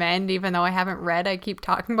recommend, even though I haven't read. I keep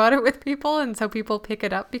talking about it with people, and so people pick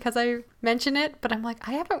it up because I mention it. But I'm like,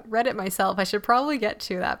 I haven't read it myself. I should probably get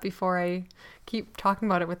to that before I keep talking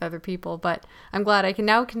about it with other people. But I'm glad I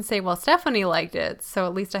can say, well, Stephanie liked it, so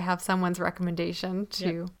at least I have someone's recommendation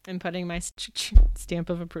to. Yep. And putting my stamp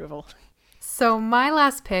of approval. So my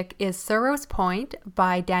last pick is Surrow's Point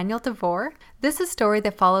by Daniel DeVore. This is a story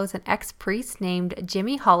that follows an ex-priest named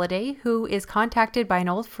Jimmy Holiday who is contacted by an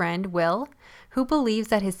old friend, Will, who believes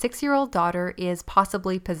that his 6-year-old daughter is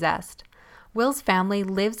possibly possessed. Will's family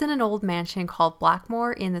lives in an old mansion called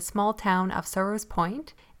Blackmore in the small town of Surrow's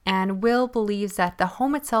Point, and Will believes that the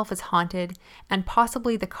home itself is haunted and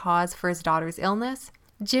possibly the cause for his daughter's illness.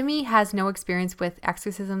 Jimmy has no experience with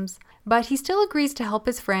exorcisms, but he still agrees to help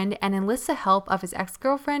his friend and enlists the help of his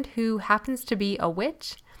ex-girlfriend, who happens to be a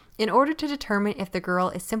witch, in order to determine if the girl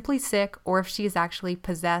is simply sick or if she is actually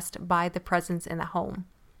possessed by the presence in the home.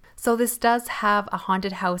 So this does have a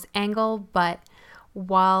haunted house angle, but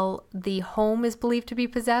while the home is believed to be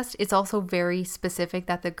possessed, it's also very specific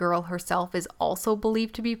that the girl herself is also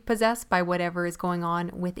believed to be possessed by whatever is going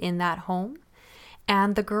on within that home.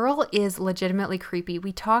 And the girl is legitimately creepy.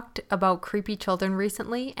 We talked about creepy children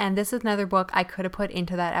recently, and this is another book I could have put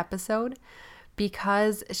into that episode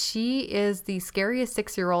because she is the scariest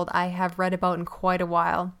 6-year-old I have read about in quite a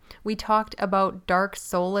while. We talked about dark,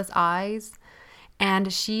 soulless eyes,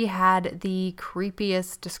 and she had the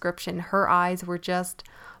creepiest description. Her eyes were just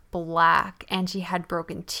black, and she had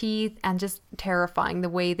broken teeth, and just terrifying the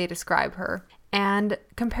way they describe her. And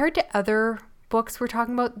compared to other books we're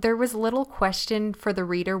talking about, there was little question for the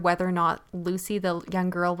reader whether or not Lucy, the young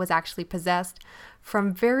girl, was actually possessed.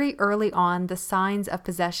 From very early on, the signs of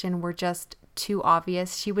possession were just too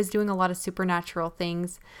obvious. She was doing a lot of supernatural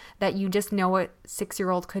things that you just know a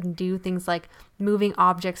 6-year-old couldn't do, things like moving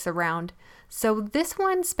objects around. So this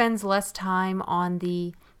one spends less time on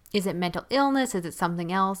the, is it mental illness, is it something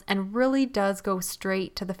else, and really does go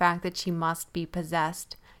straight to the fact that she must be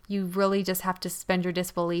possessed. You really just have to suspend your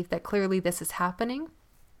disbelief that clearly this is happening.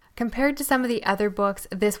 Compared to some of the other books,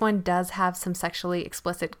 this one does have some sexually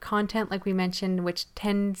explicit content, like we mentioned, which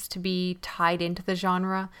tends to be tied into the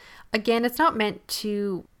genre. Again, it's not meant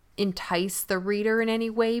to entice the reader in any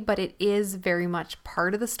way, but it is very much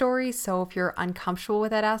part of the story. So if you're uncomfortable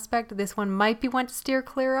with that aspect, this one might be one to steer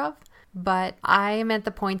clear of. But I am at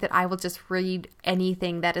the point that I will just read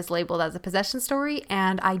anything that is labeled as a possession story,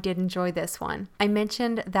 and I did enjoy this one. I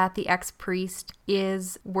mentioned that the ex-priest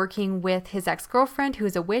is working with his ex-girlfriend, who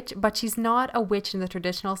is a witch, but she's not a witch in the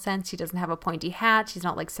traditional sense. She doesn't have a pointy hat. She's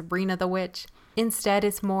not like Sabrina the witch. Instead,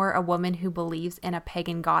 it's more a woman who believes in a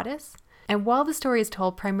pagan goddess. And while the story is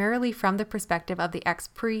told primarily from the perspective of the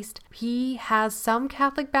ex-priest, he has some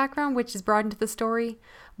Catholic background, which is brought into the story,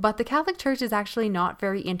 but the Catholic Church is actually not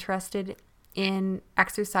very interested in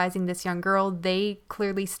exorcising this young girl. They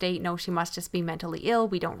clearly state, no, she must just be mentally ill.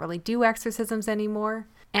 We don't really do exorcisms anymore.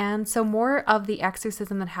 And so more of the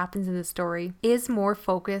exorcism that happens in the story is more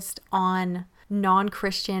focused on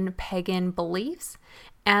non-Christian pagan beliefs.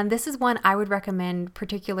 And this is one I would recommend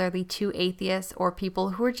particularly to atheists or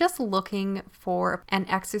people who are just looking for an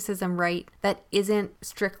exorcism rite that isn't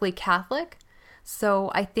strictly Catholic.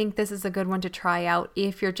 So I think this is a good one to try out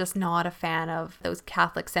if you're just not a fan of those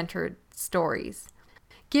Catholic-centered stories.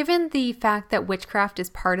 Given the fact that witchcraft is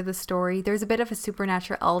part of the story, there's a bit of a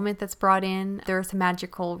supernatural element that's brought in. There are some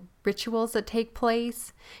magical rituals that take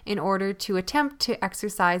place in order to attempt to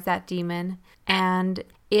exorcise that demon. And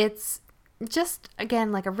it's just,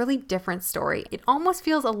 again, like a really different story. It almost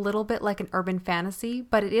feels a little bit like an urban fantasy,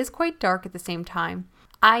 but it is quite dark at the same time.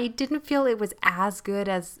 I didn't feel it was as good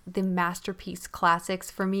as the masterpiece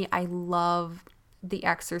classics. For me, I love The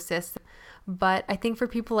Exorcist. But I think for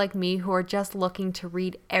people like me who are just looking to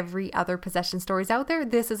read every other possession stories out there,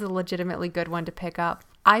 this is a legitimately good one to pick up.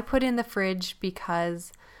 I put in the fridge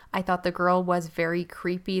because I thought the girl was very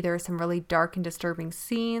creepy. There are some really dark and disturbing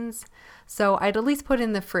scenes. So I'd at least put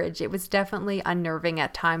in the fridge. It was definitely unnerving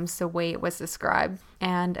at times, the way it was described.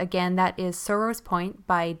 And again, that is Surrow's Point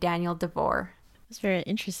by Daniel DeVore. It's very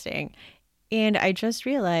interesting. And I just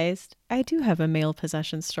realized I do have a male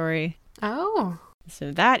possession story. Oh.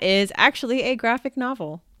 So that is actually a graphic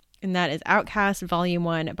novel. And that is Outcast Volume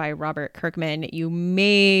 1 by Robert Kirkman. You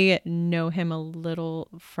may know him a little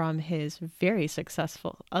from his very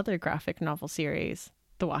successful other graphic novel series,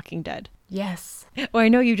 The Walking Dead? Yes. Well, I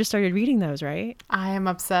know you just started reading those, right? I am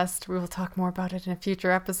obsessed. We will talk more about it in a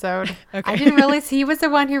future episode. Okay. I didn't realize he was the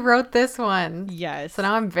one who wrote this one. Yes. So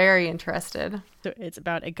now I'm very interested. So it's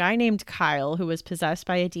about a guy named Kyle who was possessed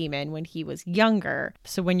by a demon when he was younger.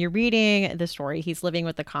 So when you're reading the story, he's living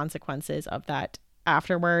with the consequences of that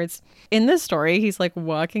afterwards. In this story, he's like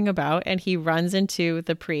walking about and he runs into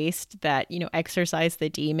the priest that, exorcised the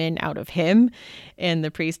demon out of him. And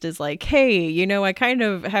the priest is like, hey, I kind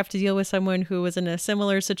of have to deal with someone who was in a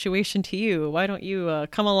similar situation to you. Why don't you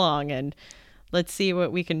come along and let's see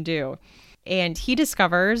what we can do. And he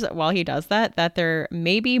discovers while he does that there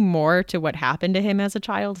may be more to what happened to him as a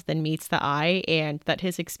child than meets the eye, and that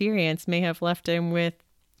his experience may have left him with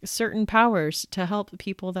certain powers to help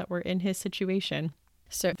people that were in his situation.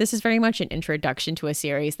 So this is very much an introduction to a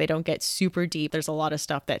series. They don't get super deep. There's a lot of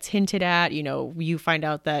stuff that's hinted at. You find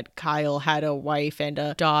out that Kyle had a wife and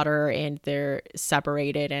a daughter and they're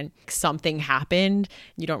separated and something happened.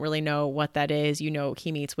 You don't really know what that is.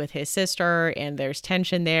 He meets with his sister and there's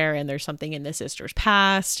tension there and there's something in the sister's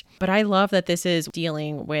past. But I love that this is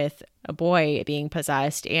dealing with a boy being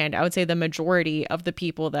possessed. And I would say the majority of the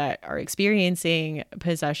people that are experiencing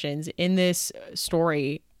possessions in this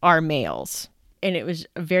story are males. And it was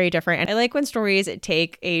very different. And I like when stories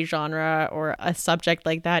take a genre or a subject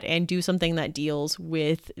like that and do something that deals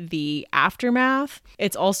with the aftermath.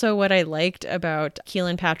 It's also what I liked about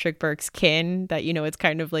Keelan Patrick Burke's Kin, that, it's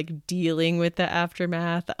kind of like dealing with the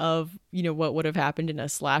aftermath of, what would have happened in a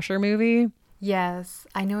slasher movie. Yes,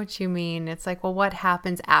 I know what you mean. It's like, well, what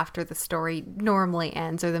happens after the story normally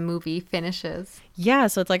ends or the movie finishes? Yeah,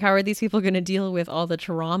 so it's like, how are these people going to deal with all the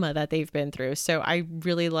trauma that they've been through? So I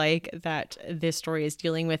really like that this story is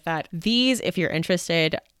dealing with that. These, if you're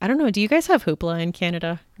interested, I don't know, do you guys have Hoopla in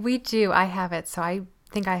Canada? We do. I have it. So I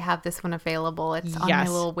think I have this one available. It's on my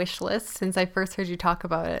little wish list since I first heard you talk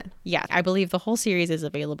about it. Yeah, I believe the whole series is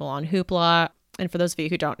available on Hoopla. And for those of you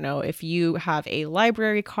who don't know, if you have a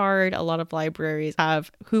library card, a lot of libraries have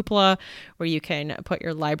Hoopla where you can put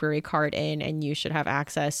your library card in and you should have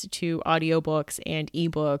access to audiobooks and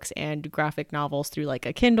ebooks and graphic novels through like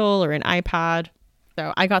a Kindle or an iPad.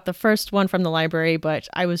 So I got the first one from the library, but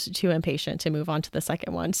I was too impatient to move on to the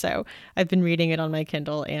second one. So I've been reading it on my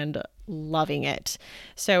Kindle and loving it.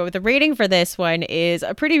 So the rating for this one is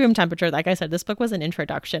a pretty room temperature. Like I said, this book was an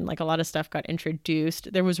introduction. Like a lot of stuff got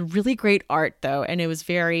introduced. There was really great art though, and it was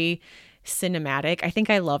very cinematic. I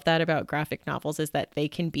think I love that about graphic novels is that they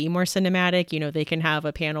can be more cinematic. They can have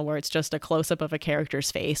a panel where it's just a close-up of a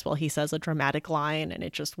character's face while he says a dramatic line and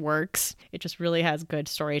it just works. It just really has good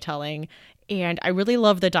storytelling. And I really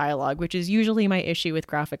love the dialogue, which is usually my issue with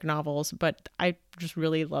graphic novels, but I just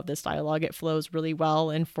really love this dialogue. It flows really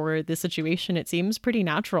well. And for this situation, it seems pretty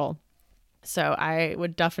natural. So I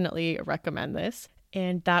would definitely recommend this.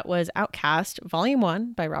 And that was Outcast, Volume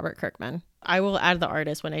 1 by Robert Kirkman. I will add the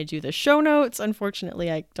artist when I do the show notes.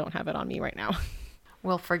 Unfortunately, I don't have it on me right now.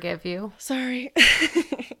 We'll forgive you. Sorry.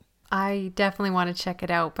 I definitely want to check it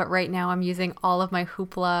out, but right now I'm using all of my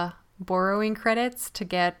Hoopla borrowing credits to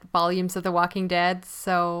get volumes of The Walking Dead,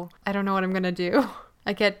 so I don't know what I'm going to do.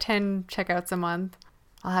 I get 10 checkouts a month.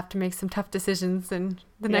 I'll have to make some tough decisions in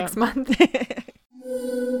the next month.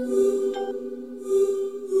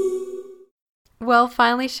 Well,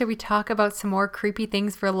 finally, should we talk about some more creepy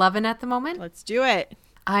things we're loving at the moment? Let's do it.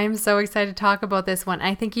 I'm so excited to talk about this one.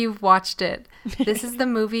 I think you've watched it. This is the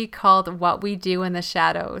movie called What We Do in the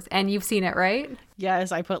Shadows, and you've seen it, right?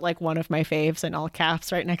 Yes, I put like one of my faves in all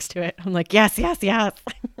caps right next to it. I'm like, yes, yes, yes.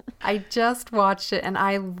 I just watched it and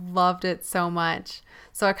I loved it so much.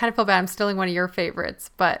 So I kind of feel bad I'm stealing one of your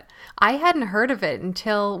favorites, but I hadn't heard of it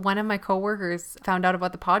until one of my coworkers found out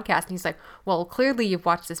about the podcast and he's like, well, clearly you've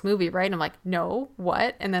watched this movie, right? And I'm like, no,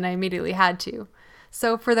 what? And then I immediately had to.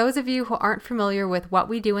 So for those of you who aren't familiar with What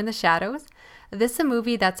We Do in the Shadows, this is a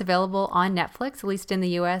movie that's available on Netflix, at least in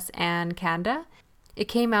the US and Canada. It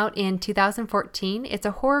came out in 2014. It's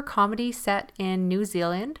a horror comedy set in New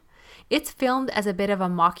Zealand. It's filmed as a bit of a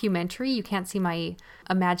mockumentary. You can't see my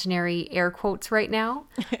imaginary air quotes right now,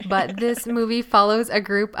 but this movie follows a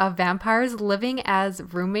group of vampires living as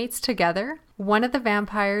roommates together. One of the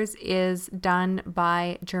vampires is done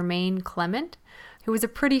by Jermaine Clement, who is a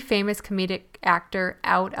pretty famous comedic actor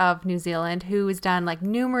out of New Zealand who has done like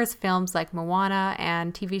numerous films like Moana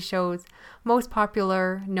and TV shows, most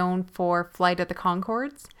popular known for Flight of the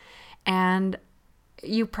Conchords. And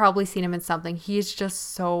you've probably seen him in something. He's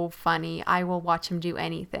just so funny. I will watch him do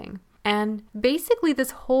anything. And basically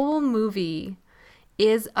this whole movie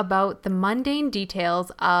is about the mundane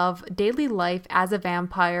details of daily life as a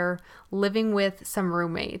vampire living with some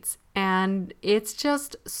roommates. And it's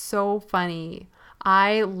just so funny.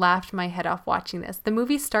 I laughed my head off watching this. The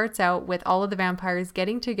movie starts out with all of the vampires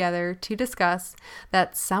getting together to discuss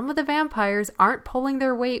that some of the vampires aren't pulling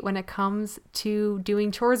their weight when it comes to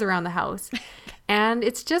doing chores around the house. And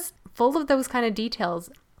it's just full of those kind of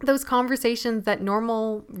details, those conversations that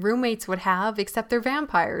normal roommates would have, except they're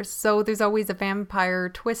vampires. So there's always a vampire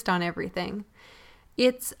twist on everything.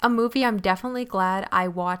 It's a movie I'm definitely glad I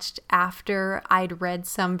watched after I'd read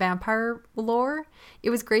some vampire lore. It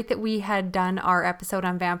was great that we had done our episode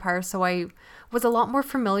on vampires, so I was a lot more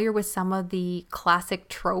familiar with some of the classic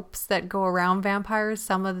tropes that go around vampires,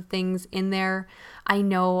 some of the things in there. I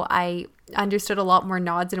know I understood a lot more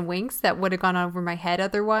nods and winks that would have gone over my head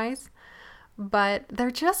otherwise. But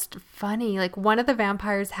they're just funny. Like, one of the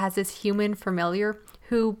vampires has this human familiar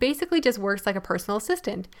who basically just works like a personal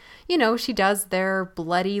assistant. You know, she does their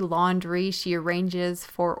bloody laundry, she arranges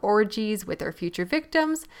for orgies with their future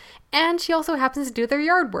victims, and she also happens to do their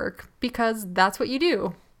yard work, because that's what you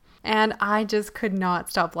do. And I just could not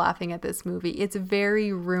stop laughing at this movie. It's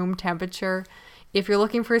very room temperature. If you're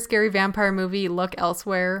looking for a scary vampire movie, look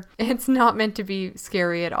elsewhere. It's not meant to be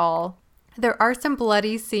scary at all. There are some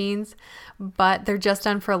bloody scenes, but they're just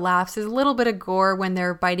done for laughs. There's a little bit of gore when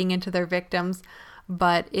they're biting into their victims,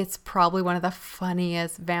 but it's probably one of the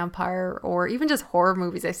funniest vampire or even just horror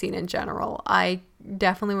movies I've seen in general. I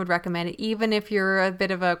definitely would recommend it, even if you're a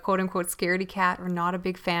bit of a quote-unquote scaredy cat or not a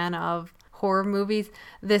big fan of horror movies.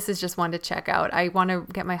 This is just one to check out. I want to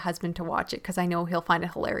get my husband to watch it because I know he'll find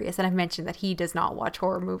it hilarious, and I've mentioned that he does not watch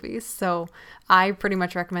horror movies, so I pretty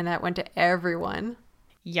much recommend that one to everyone.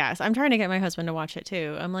 Yes, I'm trying to get my husband to watch it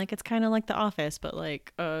too. I'm like, it's kind of like The Office, but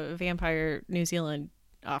like a vampire New Zealand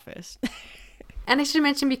office. And I should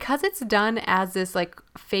mention, because it's done as this like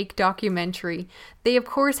fake documentary, they of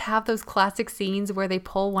course have those classic scenes where they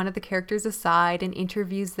pull one of the characters aside and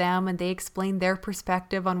interviews them, and they explain their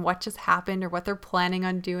perspective on what just happened or what they're planning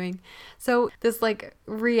on doing. So this like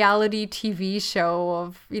reality TV show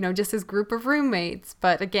of, you know, just this group of roommates,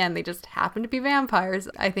 but again, they just happen to be vampires.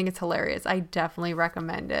 I think it's hilarious. I definitely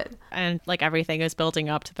recommend it. And like everything is building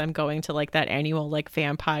up to them going to like that annual like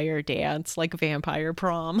vampire dance, like vampire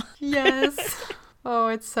prom. Yes. Oh,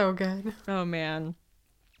 it's so good. Oh, man.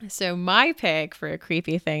 So my pick for a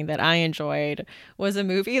creepy thing that I enjoyed was a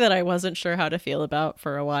movie that I wasn't sure how to feel about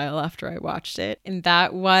for a while after I watched it. And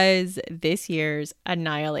that was this year's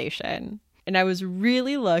Annihilation. And I was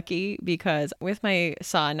really lucky because with my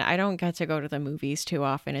son, I don't get to go to the movies too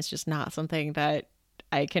often. It's just not something that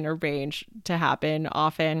I can arrange to happen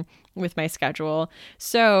often with my schedule.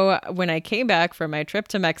 So when I came back from my trip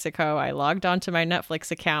to Mexico, I logged onto my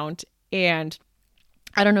Netflix account, and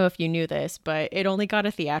I don't know if you knew this, but it only got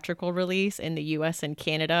a theatrical release in the US and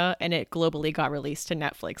Canada, and it globally got released to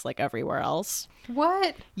Netflix like everywhere else.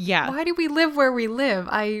 What? Yeah. Why do we live where we live?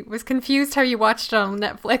 I was confused how you watched it on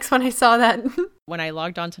Netflix when I saw that. When I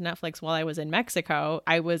logged onto Netflix while I was in Mexico,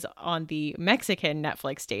 I was on the Mexican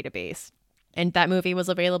Netflix database, and that movie was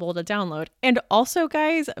available to download. And also,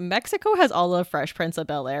 guys, Mexico has all of Fresh Prince of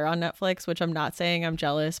Bel-Air on Netflix, which I'm not saying I'm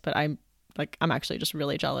jealous, but I'm actually just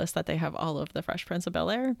really jealous that they have all of the Fresh Prince of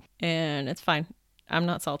Bel-Air, and it's fine. I'm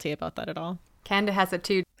not salty about that at all. Canada has it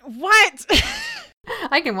too. What?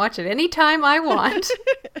 I can watch it anytime I want.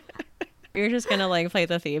 You're just gonna like play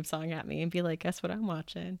the theme song at me and be like, guess what I'm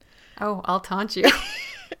watching? Oh, I'll taunt you.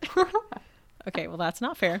 Okay, well, that's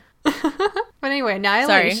not fair. But anyway,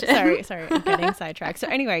 Annihilation. Sorry. I'm getting sidetracked. So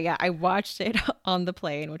anyway, yeah, I watched it on the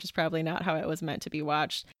plane, which is probably not how it was meant to be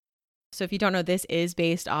watched. So if you don't know, this is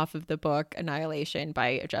based off of the book Annihilation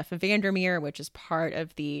by Jeff Vandermeer, which is part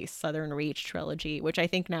of the Southern Reach trilogy, which I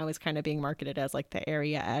think now is kind of being marketed as like the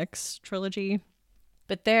Area X trilogy.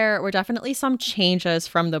 But there were definitely some changes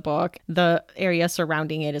from the book. The area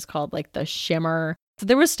surrounding it is called like the Shimmer. So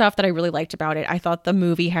there was stuff that I really liked about it. I thought the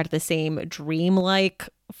movie had the same dreamlike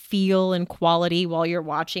feel and quality while you're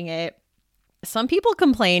watching it. Some people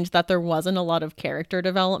complained that there wasn't a lot of character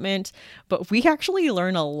development, but we actually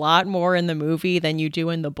learn a lot more in the movie than you do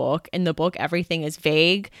in the book. In the book, everything is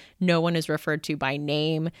vague. No one is referred to by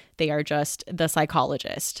name. They are just the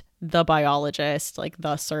psychologist, the biologist, like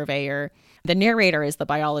the surveyor. The narrator is the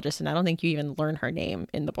biologist, and I don't think you even learn her name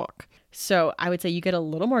in the book. So I would say you get a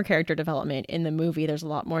little more character development in the movie. There's a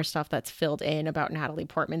lot more stuff that's filled in about Natalie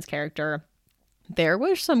Portman's character. There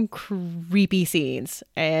were some creepy scenes,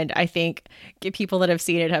 and I think people that have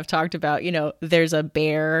seen it have talked about, you know, there's a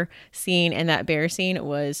bear scene, and that bear scene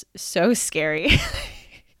was so scary.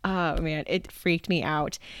 Oh man, it freaked me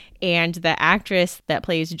out. And the actress that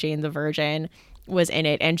plays Jane the Virgin was in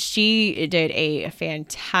it, and she did a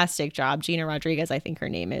fantastic job. Gina Rodriguez, I think her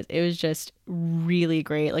name is. It was just really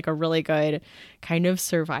great, like a really good kind of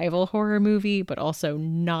survival horror movie, but also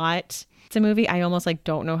not. It's a movie I almost like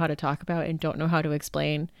don't know how to talk about and don't know how to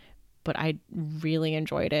explain, but I really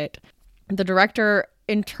enjoyed it. The director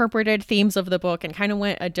interpreted themes of the book and kind of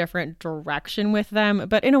went a different direction with them,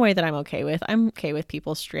 but in a way that I'm okay with. I'm okay with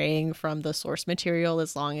people straying from the source material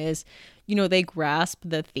as long as, you know, they grasp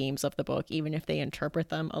the themes of the book, even if they interpret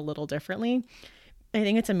them a little differently. I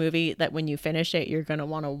think it's a movie that when you finish it, you're going to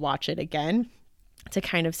want to watch it again to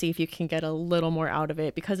kind of see if you can get a little more out of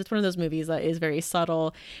it, because it's one of those movies that is very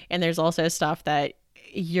subtle, and there's also stuff that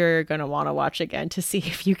you're going to want to watch again to see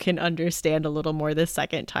if you can understand a little more the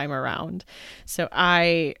second time around. So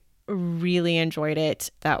I really enjoyed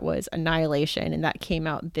it. That was Annihilation, and that came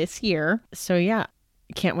out this year. So yeah,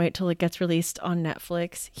 can't wait till it gets released on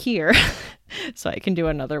Netflix here so I can do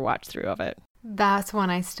another watch through of it. That's one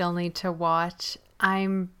I still need to watch.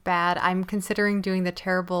 I'm bad. I'm considering doing the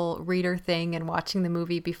terrible reader thing and watching the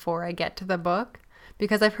movie before I get to the book,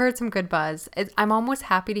 because I've heard some good buzz. I'm almost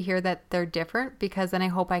happy to hear that they're different, because then I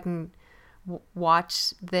hope I can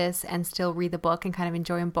watch this and still read the book and kind of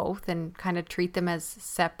enjoy them both and kind of treat them as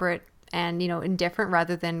separate and, you know, indifferent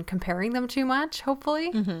rather than comparing them too much,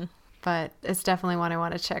 hopefully. Mm-hmm. But it's definitely one I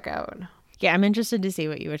want to check out. Yeah, I'm interested to see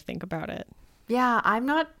what you would think about it. Yeah, I'm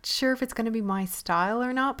not sure if it's going to be my style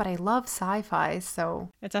or not, but I love sci-fi, so...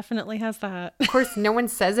 It definitely has that. Of course, no one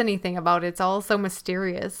says anything about it. It's all so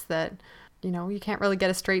mysterious that... You know, you can't really get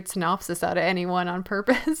a straight synopsis out of anyone on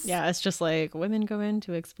purpose. Yeah, it's just like women go in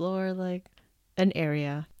to explore like an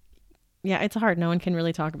area. Yeah, it's hard. No one can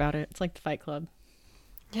really talk about it. It's like the Fight Club.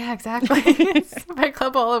 Yeah, exactly. It's Fight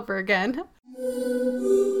Club all over again.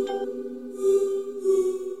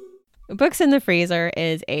 Books in the Freezer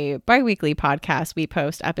is a bi-weekly podcast. We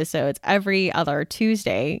post episodes every other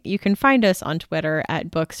Tuesday. You can find us on Twitter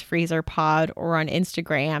at BooksFreezerPod or on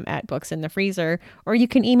Instagram at BooksInTheFreezer, or you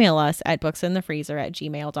can email us at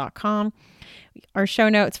booksinthefreezer@gmail.com. Our show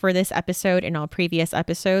notes for this episode and all previous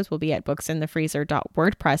episodes will be at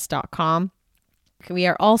booksinthefreezer.wordpress.com. We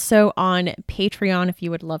are also on Patreon. If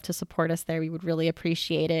you would love to support us there, we would really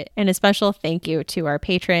appreciate it. And a special thank you to our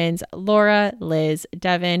patrons, Laura, Liz,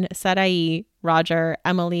 Devin, Sadai, Roger,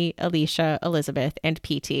 Emily, Alicia, Elizabeth, and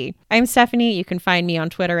PT. I'm Stephanie. You can find me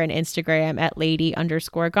on Twitter and Instagram at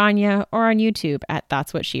lady_Ganya or on YouTube at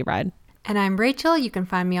That's What She Read. And I'm Rachel. You can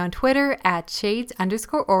find me on Twitter at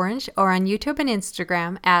shades_orange or on YouTube and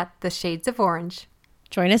Instagram at the Shades of Orange.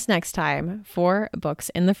 Join us next time for Books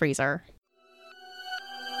in the Freezer.